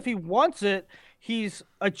even if he wants it, he's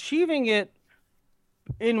achieving it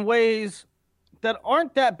in ways that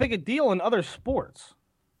aren't that big a deal in other sports.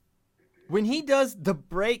 When he does the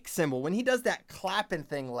break symbol, when he does that clapping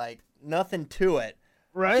thing like nothing to it,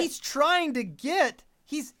 right? He's trying to get.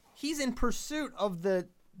 He's in pursuit of the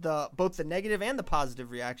both the negative and the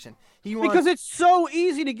positive reaction. Because it's so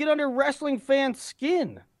easy to get under wrestling fans'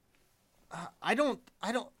 skin. I don't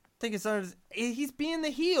think it's under. He's being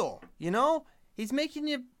the heel. He's making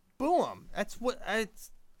you boo him. That's what.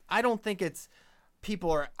 I don't think it's people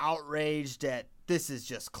are outraged at. This is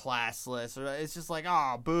just classless, or it's just like,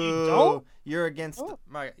 oh, boo! You're against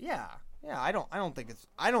my. Yeah. I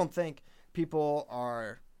don't think people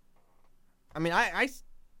are. I mean, I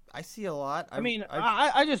see a lot.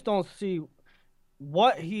 I just don't see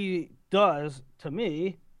what he does to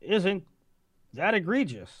me isn't that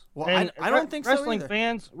egregious. Well, and I don't think wrestling so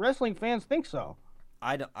either. Wrestling fans think so.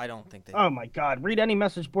 I don't think they. Oh my God! Read any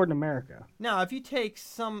message board in America. Now, if you take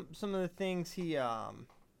some of the things he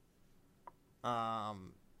I'll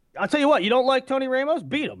tell you what. You don't like Tony Ramos?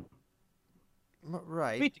 Beat him.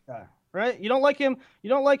 Right. Beat the guy. Right. You don't like him.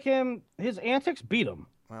 You don't like him. His antics. Beat him.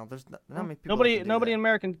 Well, there's not many people. Nobody in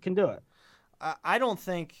America can do it. I don't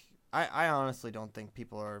think. I honestly don't think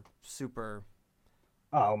people are super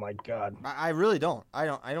Oh my God. I really don't. I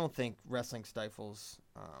don't think wrestling stifles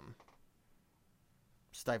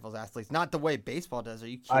athletes. Not the way baseball does. Are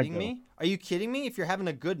you kidding me? Are you kidding me? If you're having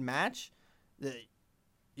a good match,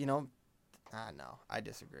 no, I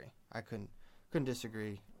disagree. I couldn't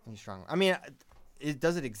disagree any stronger. I mean,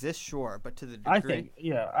 does it exist? Sure, but to the degree.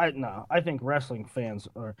 I think wrestling fans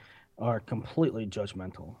are completely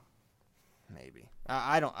judgmental. Maybe.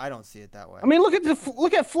 I don't see it that way. I mean, look at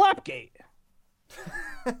Flapgate.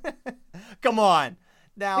 Come on.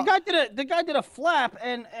 Now the guy did a flap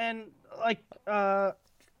and like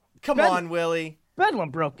come on, Willie. Bedlam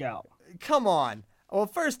broke out. Come on. Well,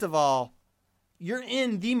 first of all, you're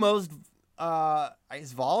in the most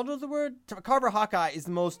is volatile the word? Carver Hawkeye is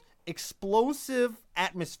the most explosive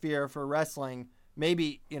atmosphere for wrestling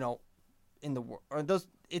maybe, in the world. Or those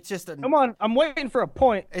it's just a Come on, I'm waiting for a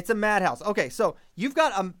point. It's a madhouse. Okay, so you've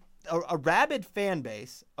got a rabid fan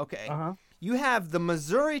base. Okay. Uh-huh. You have the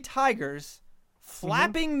Missouri Tigers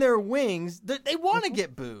flapping their wings. They want to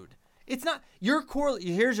get booed. It's not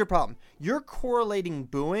here's your problem. You're correlating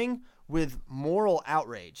booing with moral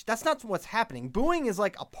outrage. That's not what's happening. Booing is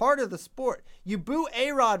like a part of the sport. You boo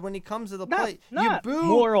A-Rod when he comes to the plate. You boo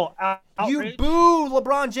moral outrage. You boo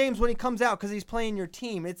LeBron James when he comes out because he's playing your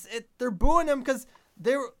team. They're booing him because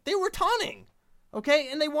they were taunting. Okay?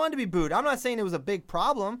 And they wanted to be booed. I'm not saying it was a big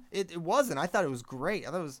problem. It wasn't. I thought it was great.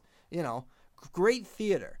 I thought it was, great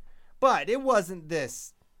theater. But it wasn't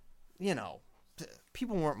this,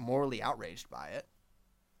 people weren't morally outraged by it.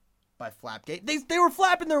 By Flapgate. They were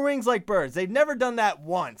flapping their wings like birds. They'd never done that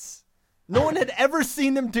once. No one had ever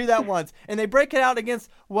seen them do that once. And they break it out against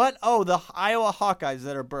what? Oh, the Iowa Hawkeyes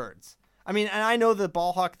that are birds. I mean, and I know the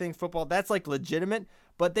ball hawk thing, football, that's like legitimate,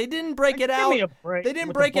 but they didn't break it out. They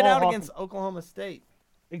didn't break it out against Oklahoma State.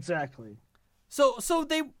 Exactly. So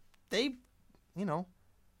they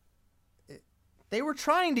they were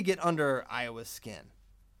trying to get under Iowa's skin.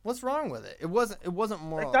 What's wrong with it? It wasn't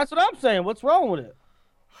moral. That's what I'm saying. What's wrong with it?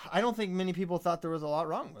 I don't think many people thought there was a lot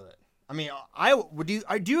wrong with it. I mean,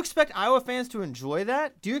 do you expect Iowa fans to enjoy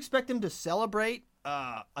that? Do you expect them to celebrate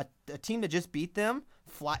a team that just beat them,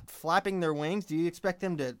 flapping their wings? Do you expect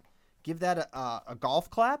them to give that a golf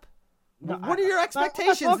clap? No, what are your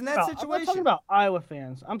expectations in that situation? I'm not talking about Iowa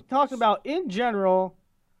fans. I'm talking about, in general,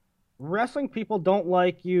 wrestling people don't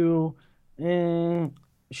like you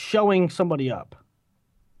showing somebody up.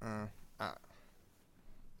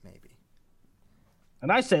 Maybe.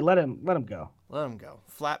 And I say let him go. Let him go.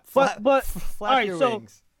 Flap flap your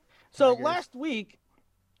wings. So last week,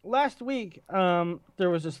 there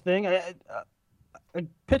was this thing. A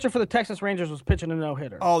pitcher for the Texas Rangers was pitching a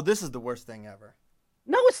no-hitter. Oh, this is the worst thing ever.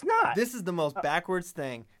 No, it's not. This is the most backwards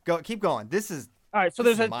thing. Keep going. This is all right. So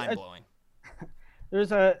there's mind-blowing.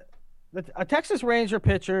 There's a Texas Ranger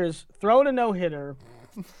pitcher is throwing a no-hitter.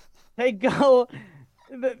 They go.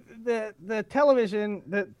 The television,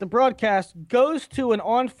 the broadcast goes to an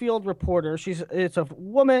on-field reporter. It's a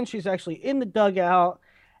woman. She's actually in the dugout,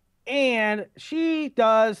 and she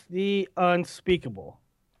does the unspeakable.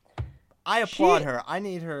 I applaud her. I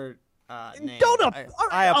need her name.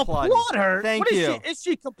 I applaud her. Thank you. Is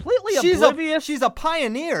she completely oblivious? She's a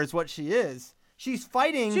pioneer is what she is. She's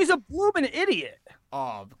fighting. She's a blooming idiot.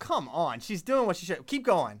 Oh, come on. She's doing what she should. Keep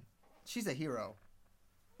going. She's a hero.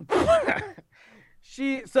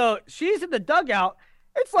 She's in the dugout.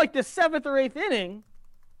 It's like the 7th or 8th inning.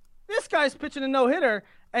 This guy's pitching a no-hitter,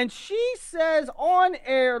 and she says on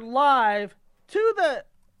air live to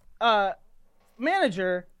the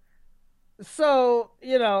manager, so,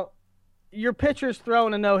 your pitcher's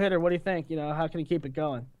throwing a no-hitter. What do you think? How can he keep it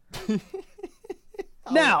going?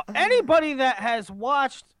 Now, anybody that has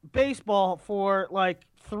watched baseball for like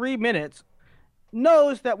 3 minutes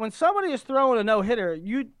knows that when somebody is throwing a no-hitter,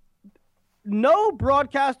 no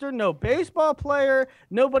broadcaster, no baseball player,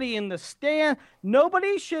 nobody in the stand,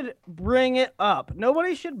 nobody should bring it up.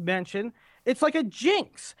 Nobody should mention. It's like a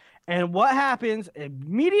jinx. And what happens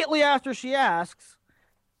immediately after she asks,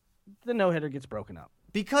 the no-hitter gets broken up.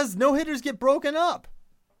 Because no-hitters get broken up.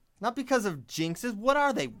 Not because of jinxes. What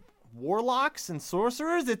are they? Warlocks and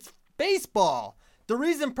sorcerers? It's baseball. The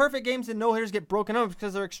reason perfect games and no-hitters get broken up is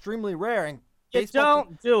because they're extremely rare. And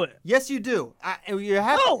don't do it. Yes, you do. You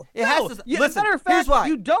have no. Listen, matter of fact, here's why.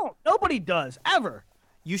 You don't. Nobody does, ever.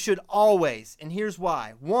 You should always, and here's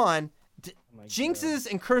why. One, jinxes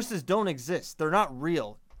and curses don't exist. They're not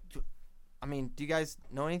real. I mean, do you guys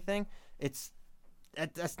know anything?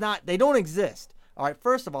 That's not, they don't exist. All right,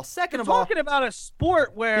 first of all. Second of all. You're talking about a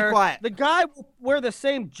sport where the guy will wear the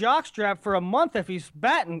same jockstrap for a month if he's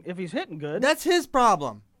hitting good. That's his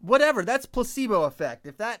problem. Whatever, that's placebo effect.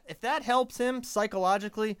 If that helps him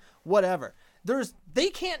psychologically, whatever. They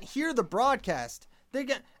can't hear the broadcast.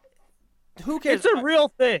 Who cares? It's a real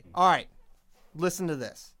thing. All right, listen to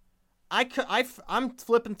this. I'm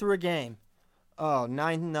flipping through a game. Oh,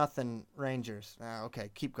 9-0 Rangers. Okay,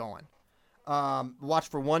 keep going. Watch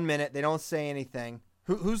for 1 minute. They don't say anything.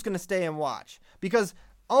 Who's going to stay and watch? Because,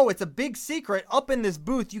 it's a big secret. Up in this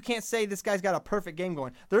booth, you can't say this guy's got a perfect game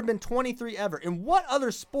going. There have been 23 ever. In what other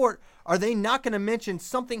sport are they not going to mention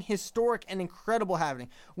something historic and incredible happening?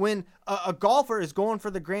 When a golfer is going for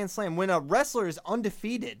the Grand Slam, when a wrestler is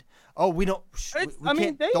undefeated, we don't.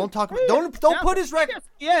 Don't talk about. Don't put his record.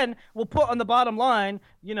 ESPN will put on the bottom line.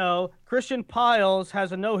 Christian Piles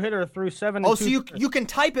has a no-hitter through 7. So you can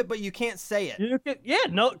type it, but you can't say it.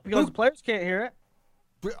 Because the players can't hear it.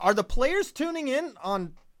 Are the players tuning in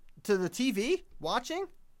to the TV watching?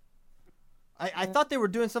 I thought they were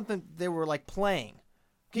doing something. They were like playing.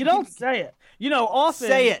 You don't say it. Often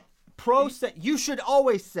say it. You should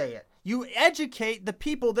always say it. You educate the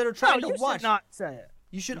people that are trying to watch. You should not say it.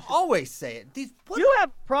 You should always say it. You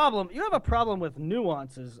have a problem with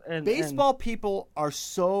nuances and baseball people are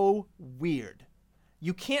so weird.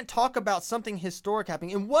 You can't talk about something historic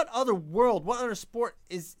happening. In what other world, what other sport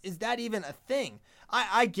is that even a thing?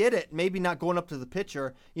 I get it. Maybe not going up to the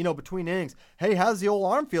pitcher, between innings. Hey, how's the old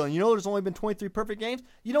arm feeling? There's only been 23 perfect games.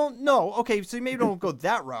 You don't know. Okay, so maybe don't go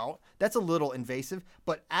that route. That's a little invasive.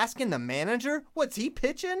 But asking the manager, what's he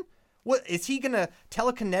pitching? What is he gonna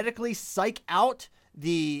telekinetically psych out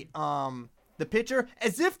the pitcher,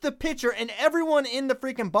 as if the pitcher and everyone in the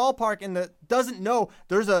freaking ballpark doesn't know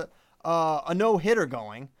there's a no-hitter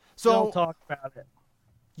going. So don't talk about it.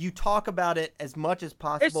 You talk about it as much as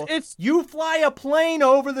possible. It's you fly a plane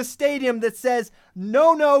over the stadium that says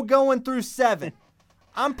no going through 7.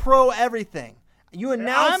 I'm pro everything. You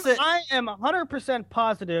announce it. I am 100%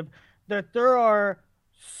 positive that there are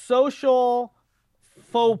social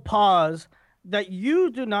faux pas that you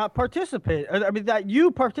do not participate. That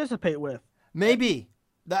you participate with. Maybe.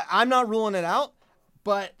 I'm not ruling it out,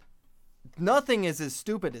 but nothing is as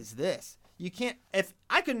stupid as this. You can't. If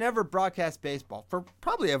I could never broadcast baseball for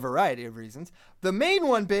probably a variety of reasons, the main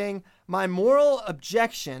one being my moral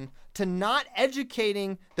objection to not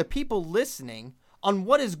educating the people listening on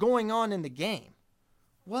what is going on in the game.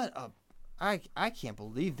 I can't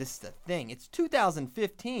believe this is a thing. It's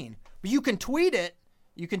 2015, but you can tweet it.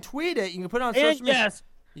 You can put it on social media. Yes.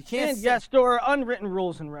 You can't. And yes, there are unwritten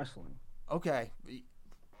rules in wrestling. Okay.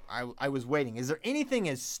 I was waiting. Is there anything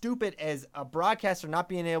as stupid as a broadcaster not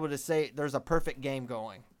being able to say there's a perfect game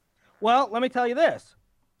going? Well, let me tell you this.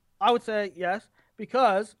 I would say yes,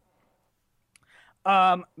 because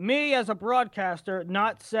me as a broadcaster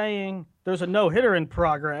not saying there's a no-hitter in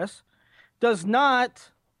progress does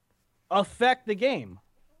not affect the game.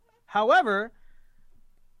 However,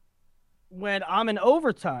 when I'm in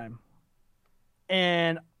overtime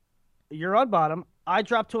and you're on bottom, I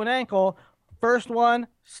drop to an ankle, first one,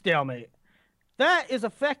 stalemate. That is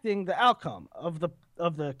affecting the outcome of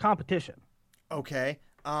the competition. Okay.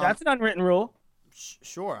 That's an unwritten rule.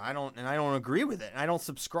 Sure. I don't agree with it. I don't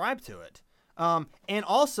subscribe to it. And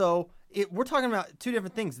also, we're talking about two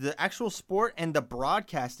different things: the actual sport and the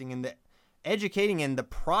broadcasting and the educating and the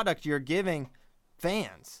product you're giving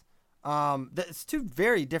fans. That's two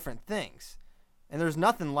very different things, and there's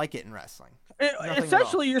nothing like it in wrestling.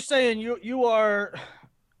 Essentially, you're saying you are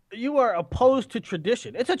opposed to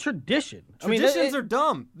tradition. It's a tradition. Traditions are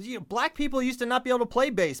dumb. Black people used to not be able to play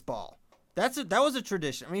baseball. That was a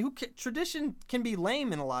tradition. Tradition can be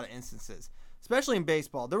lame in a lot of instances, especially in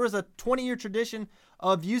baseball. There was a 20-year tradition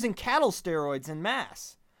of using cattle steroids en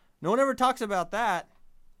masse. No one ever talks about that.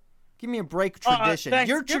 Give me a break, tradition.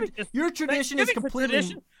 Your tradition is completely.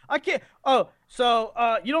 Tradition? I can't. Oh, so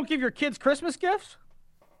you don't give your kids Christmas gifts?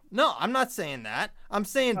 No, I'm not saying that. I'm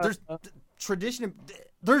saying there's tradition.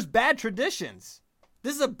 There's bad traditions.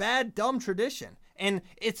 This is a bad, dumb tradition, and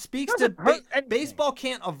it speaks to baseball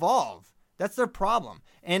can't evolve. That's their problem.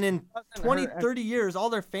 And in 20, 30 years, all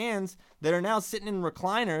their fans that are now sitting in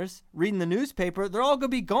recliners reading the newspaper, they're all gonna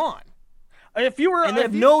be gone. They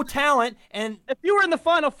have no talent, and if you were in the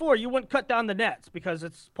Final Four, you wouldn't cut down the nets because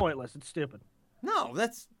it's pointless. It's stupid. No,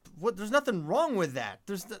 there's nothing wrong with that.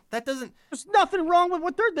 There's nothing wrong with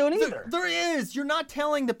what they're doing either. There is. You're not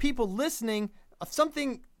telling the people listening of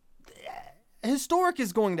something historic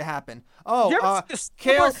is going to happen.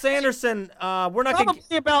 Cael Sanderson, we're not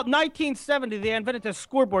probably about 1970. They invented this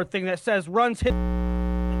scoreboard thing that says runs hit.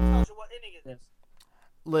 It tells you what inning it is.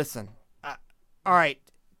 Listen, all right.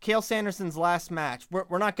 Cael Sanderson's last match.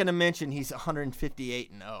 We're not going to mention he's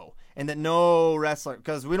 158-0, and that no wrestler,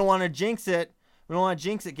 because we don't want to jinx it. We don't want to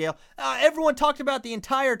jinx it, Gail. Everyone talked about the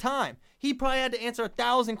entire time. He probably had to answer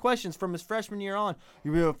 1,000 questions from his freshman year on.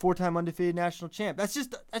 You'll be a 4-time undefeated national champ. That's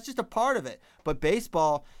just a part of it. But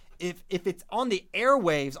baseball, if it's on the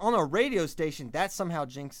airwaves, on a radio station, that somehow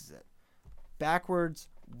jinxes it. Backwards,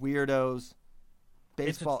 weirdos.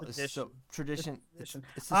 Baseball is so tradition. It's the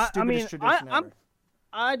stupidest tradition ever.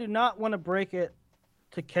 I do not want to break it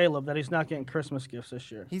to Caleb that he's not getting Christmas gifts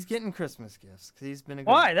this year. He's getting Christmas gifts because he's been a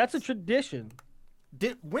good. Why? That's a tradition.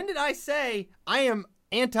 When did I say I am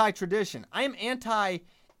anti-tradition? I am anti.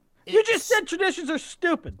 You just said traditions are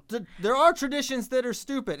stupid. There are traditions that are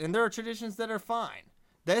stupid, and there are traditions that are fine.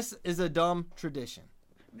 This is a dumb tradition.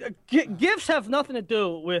 Gifts have nothing to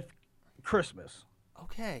do with Christmas.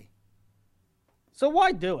 Okay. So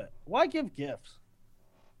why do it? Why give gifts?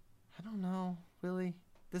 I don't know, really.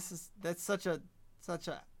 That's such a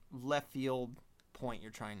left field point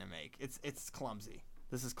you're trying to make. It's clumsy.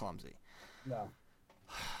 This is clumsy. No.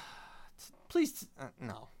 Please,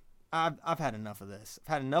 no. I've had enough of this.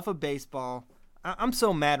 I've had enough of baseball. I'm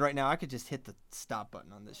so mad right now. I could just hit the stop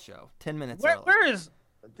button on this show 10 minutes early. Where is?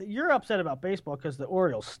 You're upset about baseball because the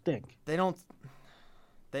Orioles stink. They don't.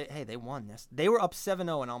 They won this. They were up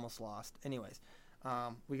 7-0 and almost lost. Anyways,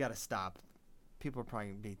 we got to stop. People are probably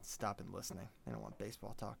going to be stopping listening. They don't want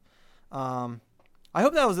baseball talk. I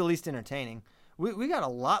hope that was at least entertaining. We got a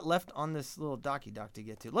lot left on this little doc to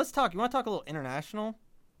get to. Let's talk. You want to talk a little international?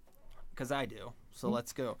 Because I do. So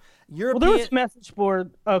let's go. Well, there was message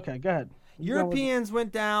board. Okay, go ahead. Europeans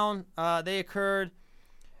went down. They occurred.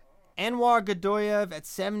 Anwar Gadoyev at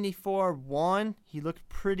 74 won. He looked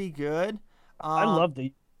pretty good. I love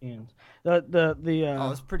the Europeans. The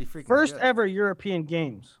it's pretty freaking first good. ever European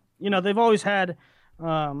games. You know, they've always had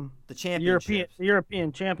the championships.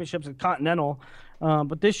 European championships and continental,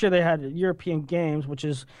 but this year they had European games, which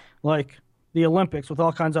is like the Olympics with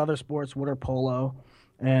all kinds of other sports, water polo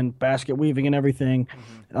and basket weaving and everything,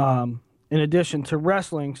 in addition to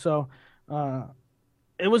wrestling. So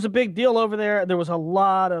it was a big deal over there. There was a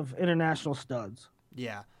lot of international studs.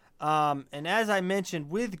 Yeah. And as I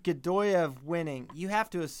mentioned, with Gadoyev winning, you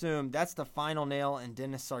have to assume that's the final nail in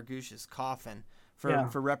Denis Sargush's coffin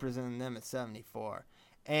for representing them at 74.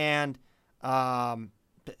 And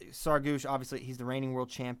Sargush, obviously, he's the reigning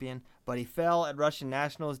world champion, but he fell at Russian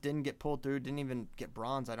Nationals, didn't get pulled through, didn't even get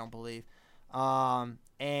bronze, I don't believe.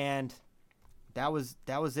 And that was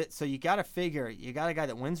it. So you got to figure, you got a guy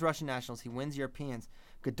that wins Russian Nationals, he wins Europeans.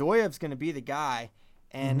 Gadoyev's going to be the guy,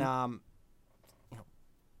 and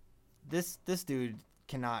this dude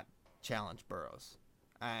cannot challenge Burroughs.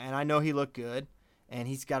 And I know he looked good, and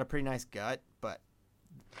he's got a pretty nice gut, but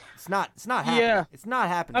it's not happening. Yeah. It's not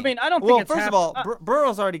happening. I mean, I don't think it's first of all,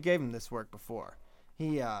 Burroughs already gave him this work before.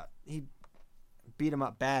 He beat him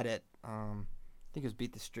up bad at I think it was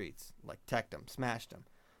Beat the Streets, like teched him, smashed him.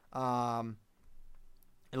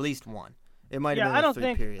 At least one. It might have been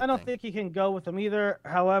a 3-period I don't think he can go with him either.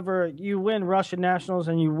 However, you win Russian Nationals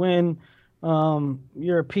and you win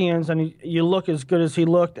Europeans, and you look as good as he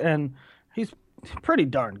looked, and he's pretty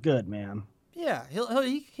darn good, man. Yeah,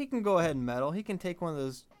 he can go ahead and medal. He can take one of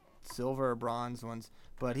those silver or bronze ones,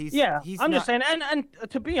 but he's just saying. And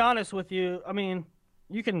to be honest with you, I mean,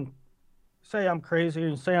 you can say I'm crazy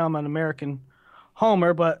and say I'm an American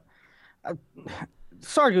homer, but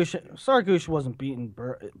Sargush isn't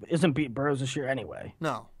beating Burroughs this year anyway.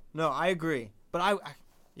 No, I agree, but I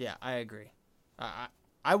agree. I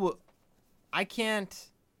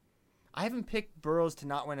haven't picked Burroughs to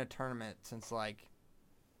not win a tournament since I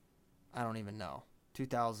don't even know,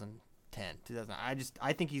 2010, 2009.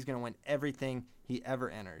 I think he's going to win everything he ever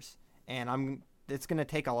enters, and it's going to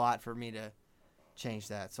take a lot for me to change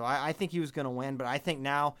that. So I think he was going to win, but I think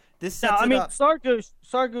now this sets it up.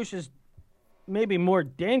 Sargush is maybe more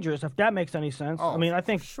dangerous, if that makes any sense. Oh, I mean, I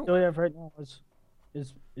think Gadoyev right now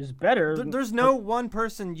is better. There's no one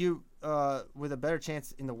person with a better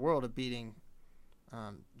chance in the world of beating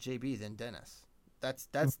JB than Dennis.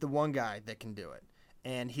 That's the one guy that can do it.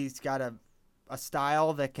 And he's got a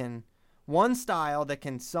style that can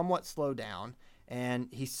somewhat slow down, and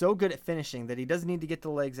he's so good at finishing that he doesn't need to get the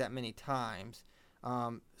legs that many times.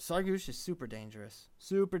 Sargush is super dangerous,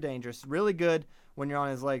 really good when you're on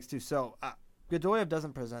his legs too. So Gadoyev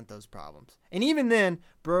doesn't present those problems. And even then,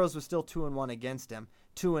 Burroughs was still 2-1 against him,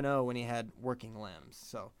 2-0 when he had working limbs.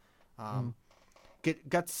 So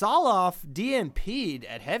Gatsalov DNP'd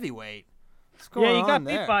at heavyweight. What's going on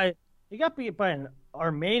there? He got beat by an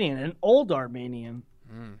Armenian, an old Armenian.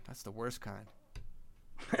 That's the worst kind.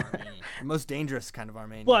 The most dangerous kind of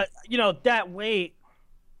Armenian. But, that weight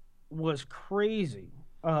was crazy.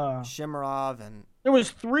 Shimarov and... There was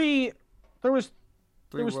three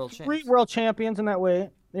world champs. 3 world champions in that weight.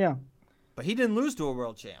 Yeah. But he didn't lose to a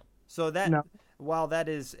world champ. So that No. while that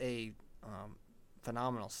is a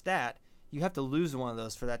phenomenal stat, you have to lose one of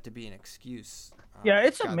those for that to be an excuse. Yeah,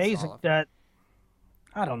 it's Godsall. amazing that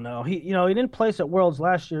I don't know. He didn't place at Worlds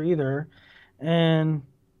last year either, and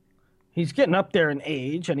he's getting up there in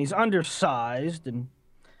age, and he's undersized, and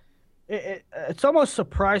it's almost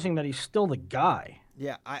surprising that he's still the guy.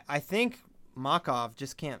 Yeah, I think Makov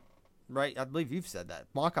just can't. Right, I believe you've said that.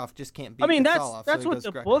 Makov just can't beat. I mean, Kasalov, that's so what goes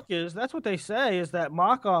the Greco. book is. That's what they say is that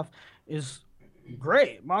Makov is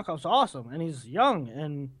great. Makov's awesome, and he's young,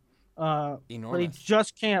 and but he Enormous.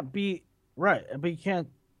 just can't beat right. But he can't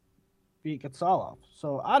beat Katsalov.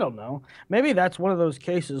 So I don't know. Maybe that's one of those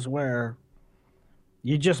cases where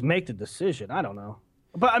you just make the decision. I don't know.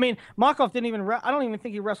 But I mean, Makov didn't even. I don't even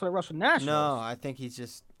think he wrestled at Russian Nationals. No, I think he's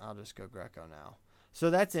just. I'll just go Greco now. So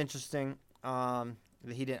that's interesting.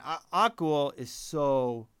 That he didn't. Akul is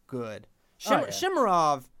so good. Yeah.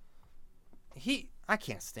 Shimarov, I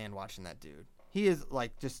can't stand watching that dude. He is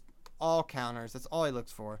like just all counters. That's all he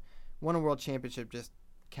looks for. Won a world championship just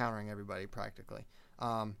countering everybody practically.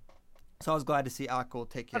 So I was glad to see Akul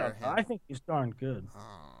take care of him. I think he's darn good.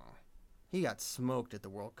 He got smoked at the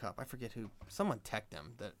World Cup. I forget who. Someone teched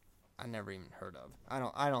him that I never even heard of. I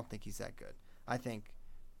don't think he's that good. I think.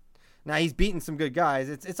 Now he's beaten some good guys.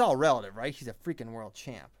 It's all relative, right? He's a freaking world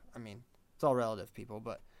champ. I mean, it's all relative, people.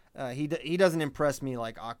 But he doesn't impress me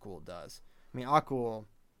like Akul does. I mean, Akul,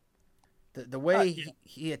 the way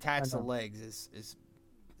he attacks the legs is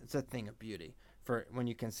it's a thing of beauty for when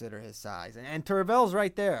you consider his size. And Tervel's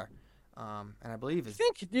right there. And I believe Do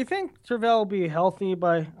you think Tervel will be healthy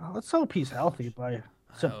by? Let's hope he's healthy by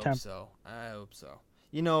September. I hope so.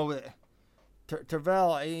 You know,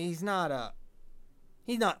 Tervel, he's not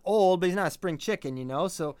old, but he's not a spring chicken, you know.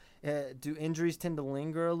 So, do injuries tend to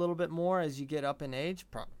linger a little bit more as you get up in age?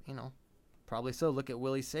 Probably so. Look at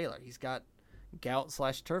Willie Saylor; he's got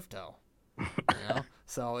gout/turf toe. You know,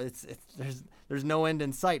 so there's no end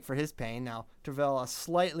in sight for his pain. Now, Tervel, a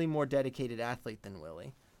slightly more dedicated athlete than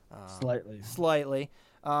Willie, slightly.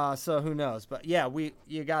 So who knows? But yeah,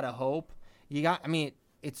 you gotta hope. I mean,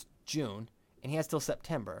 it's June, and he has till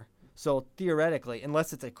September. So theoretically,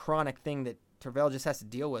 unless it's a chronic thing that Tervel just has to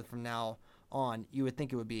deal with from now on, you would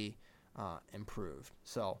think it would be improved.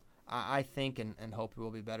 So I think and hope it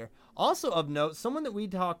will be better. Also of note, someone that we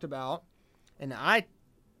talked about, and I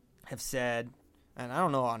have said, and I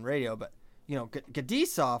don't know on radio, but you know,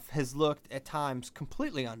 Gadisov has looked at times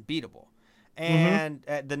completely unbeatable, and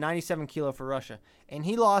at the 97 kilo for Russia, and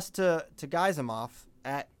he lost to Gazimov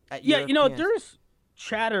at Yeah, you know, Europeans. there's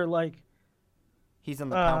chatter like He's on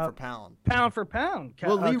the pound for pound. Pound for pound.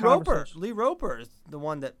 Well, Lee conversation. Roper is the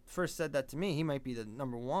one that first said that to me. He might be the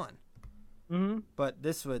number one. Mm-hmm. But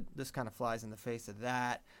this kind of flies in the face of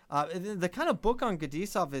that. The kind of book on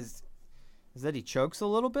Gadisov is that he chokes a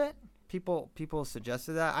little bit. People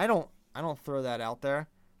suggested that. I don't throw that out there.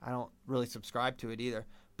 I don't really subscribe to it either.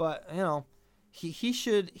 But you know, he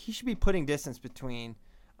should be putting distance between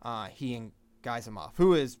he and Gazimov,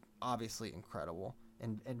 who is obviously incredible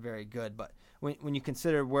and very good. But when you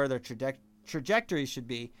consider where their trajectory should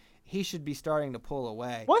be, he should be starting to pull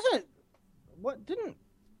away. Didn't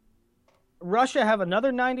Russia have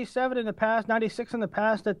another 97 in the past, 96 in the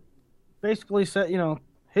past that basically said, you know,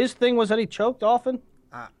 his thing was that he choked often?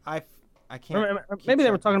 I can't. Maybe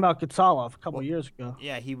they were talking about Katsalov a couple years ago.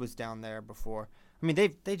 Yeah, he was down there before. I mean,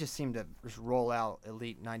 they just seem to just roll out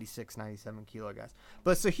elite 96, 97 kilo guys.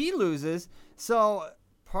 But so he loses. So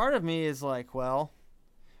part of me is like, well,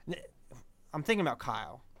 I'm thinking about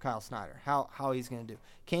Kyle Snyder, how he's going to do.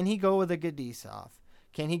 Can he go with a Gadisov?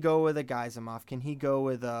 Can he go with a Gazimov? Can he go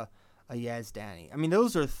with a Yazdani? I mean,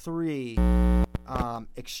 those are three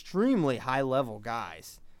extremely high-level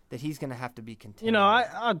guys that he's going to have to be contending. You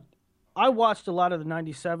know, I watched a lot of the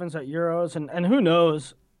 97s at Euros, and who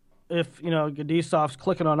knows if, you know, Gadisov's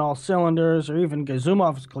clicking on all cylinders or even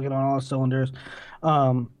Gazumov's clicking on all cylinders,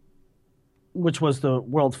 which was the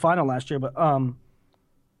world final last year. But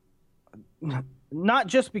not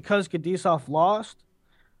just because Gadisov lost.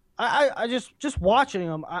 I just watching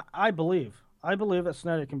him, I believe that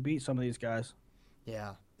Snyder can beat some of these guys.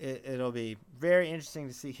 Yeah, it'll be very interesting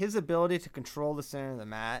to see his ability to control the center of the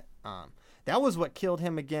mat. That was what killed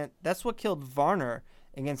him again. That's what killed Varner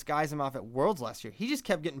against Gazimov at Worlds last year. He just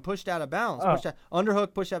kept getting pushed out of bounds,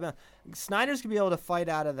 underhook, pushed out of bounds. Snyder's gonna be able to fight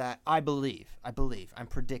out of that. I believe. I'm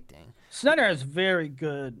predicting. Snyder has very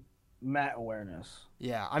good mat awareness.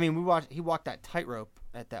 Yeah, I mean, he walked that tightrope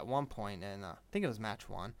at that one point, and I think it was match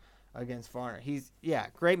 1 against Varner. He's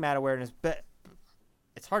great mat awareness, but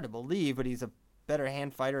it's hard to believe, but he's a better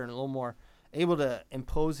hand fighter and a little more able to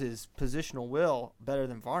impose his positional will better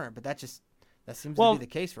than Varner. But that's That seems to be the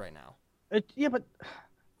case right now. Yeah, but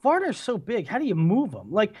Varner's so big. How do you move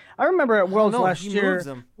him? Like, I remember at Worlds last year,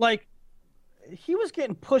 like, he was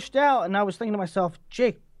getting pushed out, and I was thinking to myself,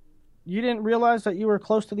 Jake, you didn't realize that you were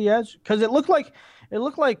close to the edge? Because it looked like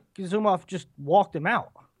Zumhofe just walked him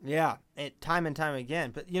out. Yeah, time and time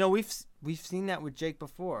again. But, we've seen that with Jake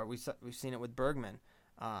before. We've seen it with Bergman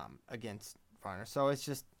against Varner. So it's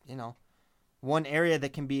just, one area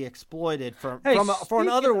that can be exploited for an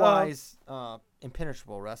otherwise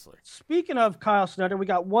impenetrable wrestler. Speaking of Kyle Snyder, we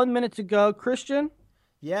got 1 minute to go. Christian?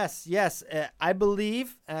 Yes. I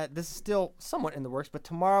believe this is still somewhat in the works, but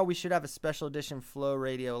tomorrow we should have a special edition Flow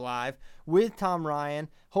Radio Live with Tom Ryan,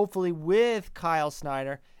 hopefully with Kyle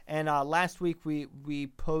Snyder. And last week we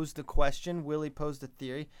posed the question, Willie posed the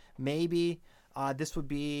theory, maybe this would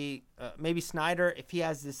be, maybe Snyder, if he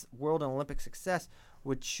has this world and Olympic success,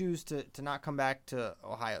 would choose to not come back to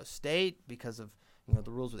Ohio State because of the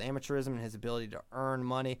rules with amateurism and his ability to earn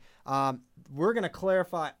money. We're going to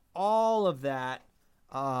clarify all of that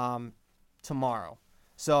tomorrow.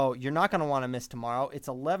 So you're not going to want to miss tomorrow. It's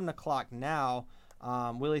 11 o'clock now.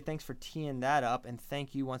 Willie, thanks for teeing that up, and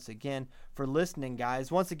thank you once again for listening,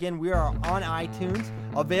 guys. Once again, we are on iTunes,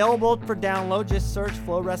 available for download. Just search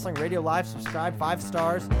Flow Wrestling Radio Live, subscribe, 5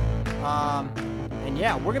 stars. And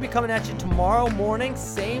yeah, we're going to be coming at you tomorrow morning,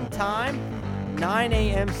 same time, 9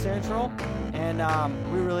 a.m. Central. And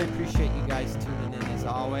we really appreciate you guys tuning in as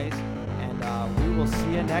always. And we will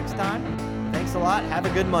see you next time. Thanks a lot. Have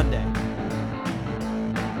a good Monday.